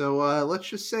 So let's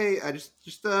just say,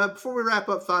 before we wrap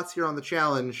up thoughts here on the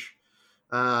challenge,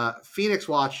 Phoenix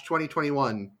Watch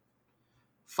 2021,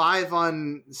 5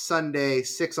 on Sunday,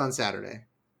 6 on Saturday.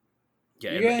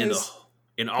 Yeah, You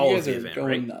in all of guys the are event, going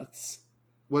right? Nuts.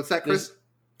 What's that, Chris?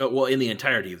 Well, in the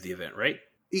entirety of the event, right?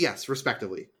 Yes,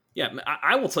 respectively. Yeah,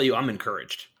 I will tell you, I'm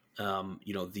encouraged. The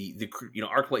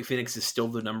Arclight Phoenix is still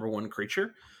the number one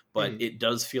creature, but it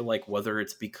does feel like whether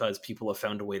it's because people have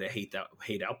found a way to hate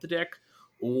out the deck,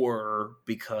 or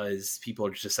because people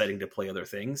are just deciding to play other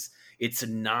things, it's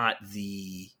not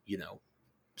the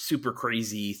super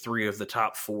crazy 3 of the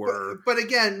top 4. But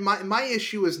again, my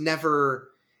issue was never,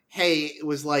 hey, it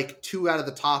was like 2 out of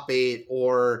the top 8,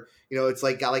 or it's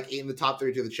like got like 8 in the top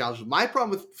 32 of the challenge. My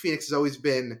problem with Phoenix has always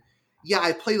been, yeah,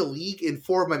 I played a league and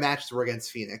 4 of my matches were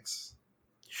against Phoenix.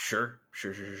 Sure.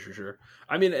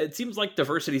 I mean, it seems like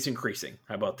diversity is increasing.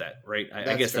 How about that, right?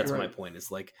 I guess that's my point.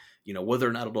 Is like, whether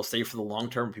or not it'll stay for the long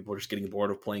term, people are just getting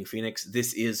bored of playing Phoenix.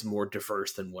 This is more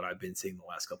diverse than what I've been seeing the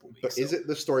last couple of weeks. But is it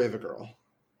the story of a girl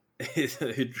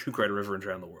who cried a river and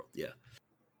drowned the world? Yeah.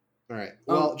 All right.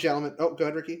 Well, gentlemen. Oh, go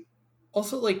ahead, Ricky.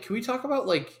 Also, like, can we talk about,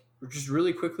 like, just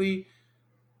really quickly,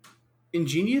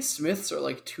 Ingenious Smiths are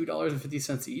like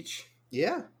 $2.50 each.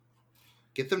 Yeah.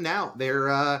 Get them now.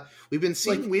 They're we've been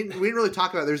seeing. We didn't really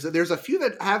talk about. There's a few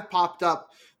that have popped up.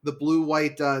 The blue,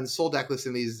 white, and soul deck list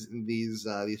in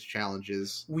these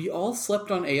challenges. We all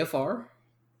slept on AFR.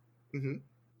 Mm-hmm.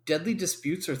 Deadly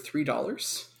Disputes are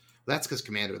 $3. That's because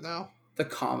Commander though. The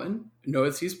common, no,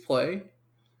 it's sees play.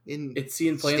 It's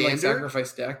seen play in like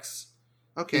sacrifice decks.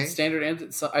 Okay. It's standard,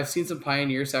 and I've seen some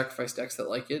Pioneer sacrifice decks that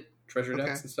like it, treasure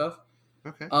decks and stuff.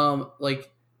 Okay.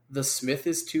 Like the Smith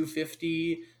is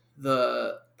 $2.50.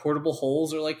 The portable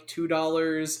holes are like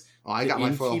 $2. Oh, I got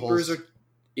my foil holes.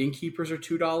 Innkeepers are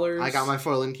 $2. I got my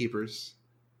foil innkeepers.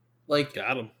 Like,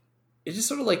 got them. It's just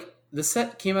sort of like the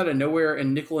set came out of nowhere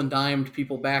and nickel and dimed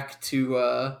people back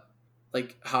to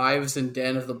like Hives and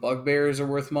Den of the Bugbears are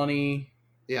worth money.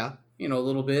 Yeah. A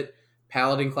little bit.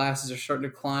 Paladin classes are starting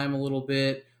to climb a little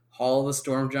bit. Hall of the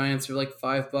Storm Giants are like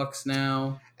 $5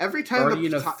 now. Every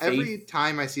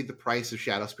time I see the price of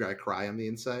Shadow Spear, I cry on the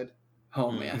inside.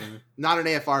 Oh, man. Not an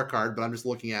AFR card, but I'm just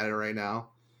looking at it right now.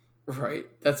 Right.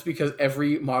 That's because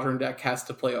every modern deck has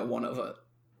to play one of it.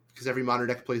 Because every modern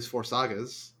deck plays 4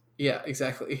 sagas. Yeah,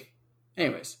 exactly.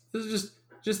 Anyways, this is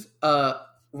just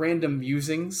random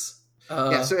musings.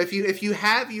 So if you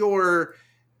have your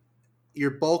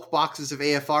bulk boxes of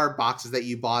AFR boxes that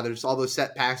you bought, there's all those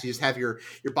set packs, you just have your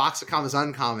box of commons,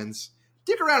 uncommons.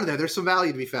 Dig around in there. There's some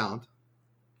value to be found.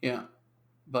 Yeah.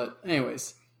 But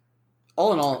anyways,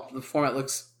 all in all, the format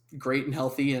looks great and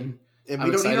healthy, and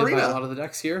I'm excited by a lot of the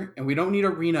decks here. And we don't need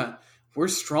arena. We're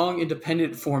strong,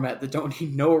 independent format that don't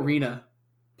need no arena.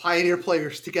 Pioneer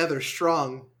players together,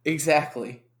 strong.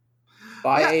 Exactly.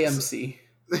 By AMC.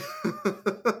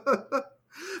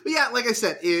 But yeah, like I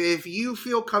said, if you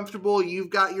feel comfortable, you've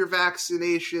got your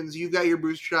vaccinations, you've got your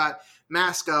boost shot,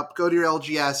 mask up, go to your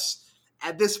LGS.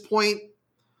 At this point,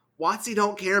 WotC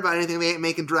don't care about anything they ain't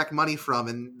making direct money from,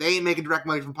 and they ain't making direct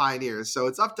money from Pioneers. So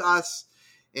it's up to us.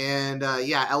 And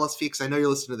LS Feeks, I know you're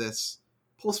listening to this.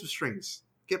 pull some strings,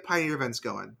 get Pioneer events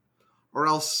going, or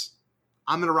else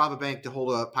I'm going to rob a bank to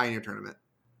hold a Pioneer tournament.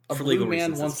 A For blue legal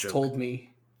man reasons, once that's a joke. told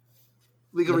me,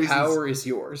 Legal the reasons. power is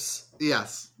yours.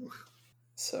 Yes.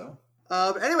 So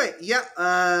Anyway,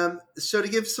 yeah. So to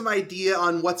give some idea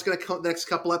on what's going to come the next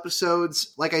couple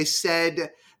episodes, like I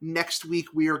said, next week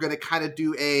we are going to kind of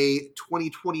do a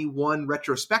 2021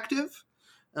 retrospective.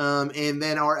 And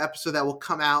then our episode that will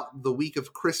come out the week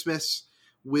of Christmas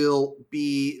will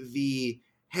be the,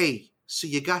 hey, so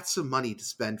you got some money to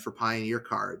spend for Pioneer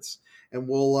cards. And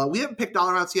we haven't picked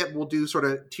dollar amounts yet. We'll do sort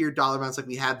of tiered dollar amounts like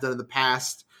we have done in the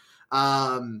past.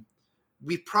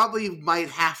 We probably might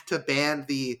have to ban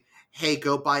the, hey,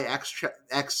 go buy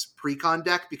X pre-con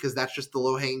deck because that's just the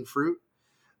low-hanging fruit.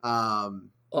 I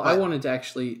wanted to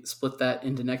actually split that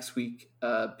into next week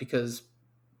because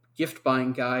gift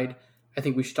buying guide, I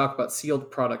think we should talk about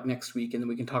sealed product next week, and then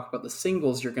we can talk about the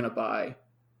singles you're going to buy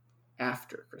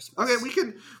after Christmas. Okay, we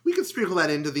can sprinkle that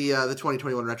into the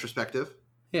 2021 retrospective.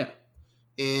 Yeah.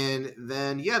 And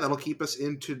then, yeah, that'll keep us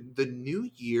into the new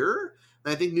year.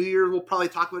 And I think New Year we'll probably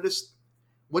talk about just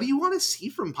what do you want to see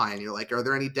from Pioneer? Like, are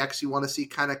there any decks you want to see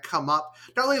kind of come up?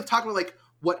 Not only talking about, like,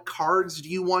 what cards do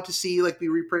you want to see, like, be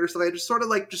reprinted or stuff like that, just sort of,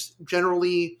 like, just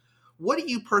generally, what do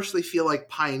you personally feel like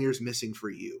Pioneer's missing for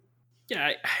you?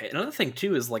 Yeah, another thing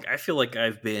too is like I feel like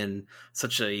I've been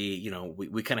such a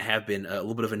we kind of have been a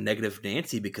little bit of a negative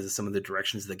Nancy because of some of the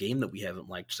directions of the game that we haven't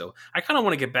liked. So I kind of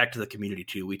want to get back to the community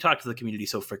too. We talk to the community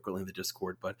so frequently in the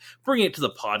Discord, but bringing it to the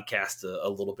podcast a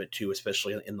little bit too,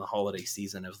 especially in the holiday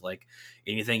season, of like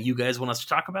anything you guys want us to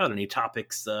talk about, any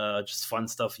topics, just fun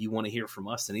stuff you want to hear from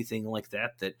us, anything like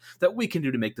that we can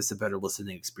do to make this a better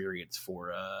listening experience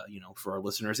for for our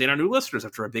listeners and our new listeners.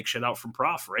 After a big shout out from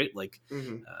Prof, right? Like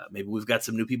maybe we've got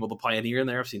some new people to Pioneer in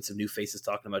there. I've seen some new faces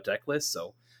talking about deck lists,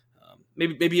 so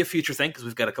maybe a future thing because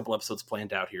we've got a couple episodes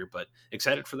planned out here, but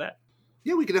excited for that.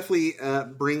 Yeah, we could definitely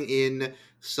bring in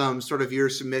some sort of your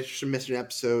submission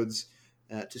episodes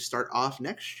to start off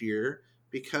next year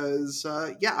because,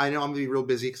 I know I'm going to be real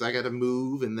busy because I got to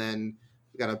move and then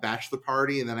we got a bachelor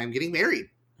party and then I'm getting married.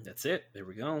 That's it. There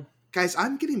we go. Guys,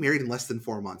 I'm getting married in less than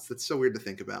 4 months. That's so weird to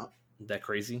think about. Isn't that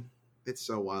crazy? It's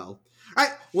so wild. All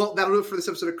right, well, that'll do it for this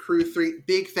episode of Crew 3.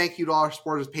 Big thank you to all our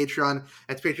supporters of Patreon.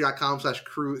 That's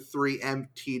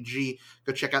patreon.com/crew3mtg.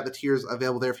 Go check out the tiers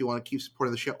available there if you want to keep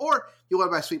supporting the show. Or if you want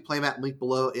to buy a sweet playmat, link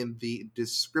below in the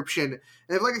description.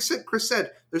 And if, like I said, Chris said,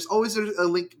 there's always a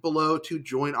link below to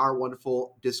join our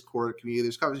wonderful Discord community.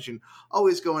 There's conversation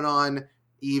always going on,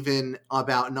 even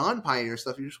about non-Pioneer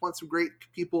stuff. You just want some great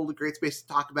people, a great space to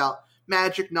talk about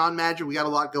Magic, non-Magic. We got a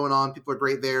lot going on. People are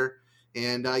great there.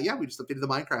 And we just updated the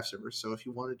Minecraft server. So if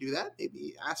you want to do that,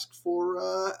 maybe ask for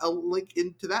a link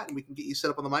into that and we can get you set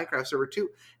up on the Minecraft server too.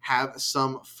 Have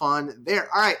some fun there.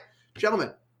 All right,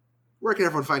 gentlemen, where can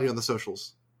everyone find you on the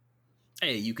socials?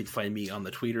 Hey, you can find me on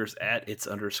the tweeters at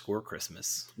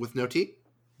 @it's_Christmas. With no T?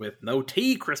 With no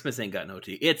T. Christmas ain't got no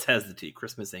T. It has the T.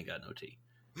 Christmas ain't got no T.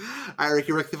 All right,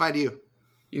 Ricky, where can they find you?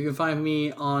 You can find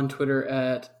me on Twitter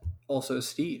at also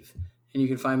Steve. And you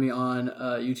can find me on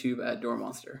YouTube at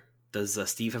Doormonster. Does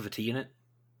Steve have a T in it?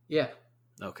 Yeah.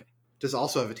 Okay. Does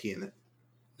also have a T in it.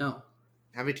 No.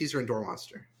 How many T's are in Door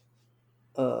Monster?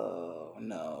 Oh,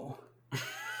 no.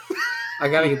 I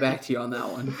got to get back to you on that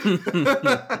one.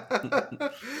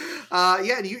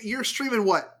 You're streaming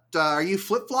what? Are you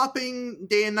flip-flopping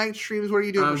day and night streams? What are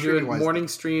you doing? I'm doing morning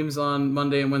streams on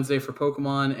Monday and Wednesday for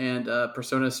Pokemon and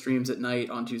Persona streams at night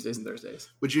on Tuesdays and Thursdays.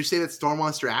 Would you say that's Door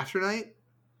Monster After Night?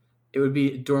 It would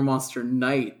be Door Monster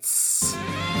Nights.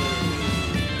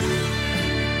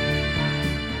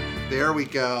 There we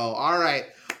go. All right.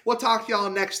 We'll talk to y'all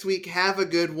next week. Have a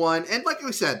good one. And like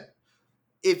we said,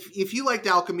 if you liked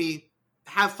Alchemy,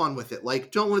 have fun with it.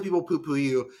 Like, don't let people poo-poo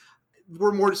you.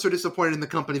 We're more so disappointed in the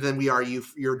company than we are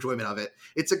your enjoyment of it.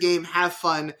 It's a game. Have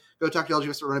fun. Go talk to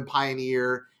LGS running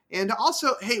Pioneer. And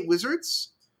also, hey, Wizards,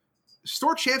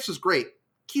 Store Champs was great.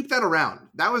 Keep that around.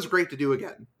 That was great to do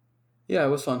again. Yeah, it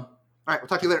was fun. All right. We'll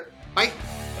talk to you later. Bye.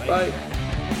 Bye.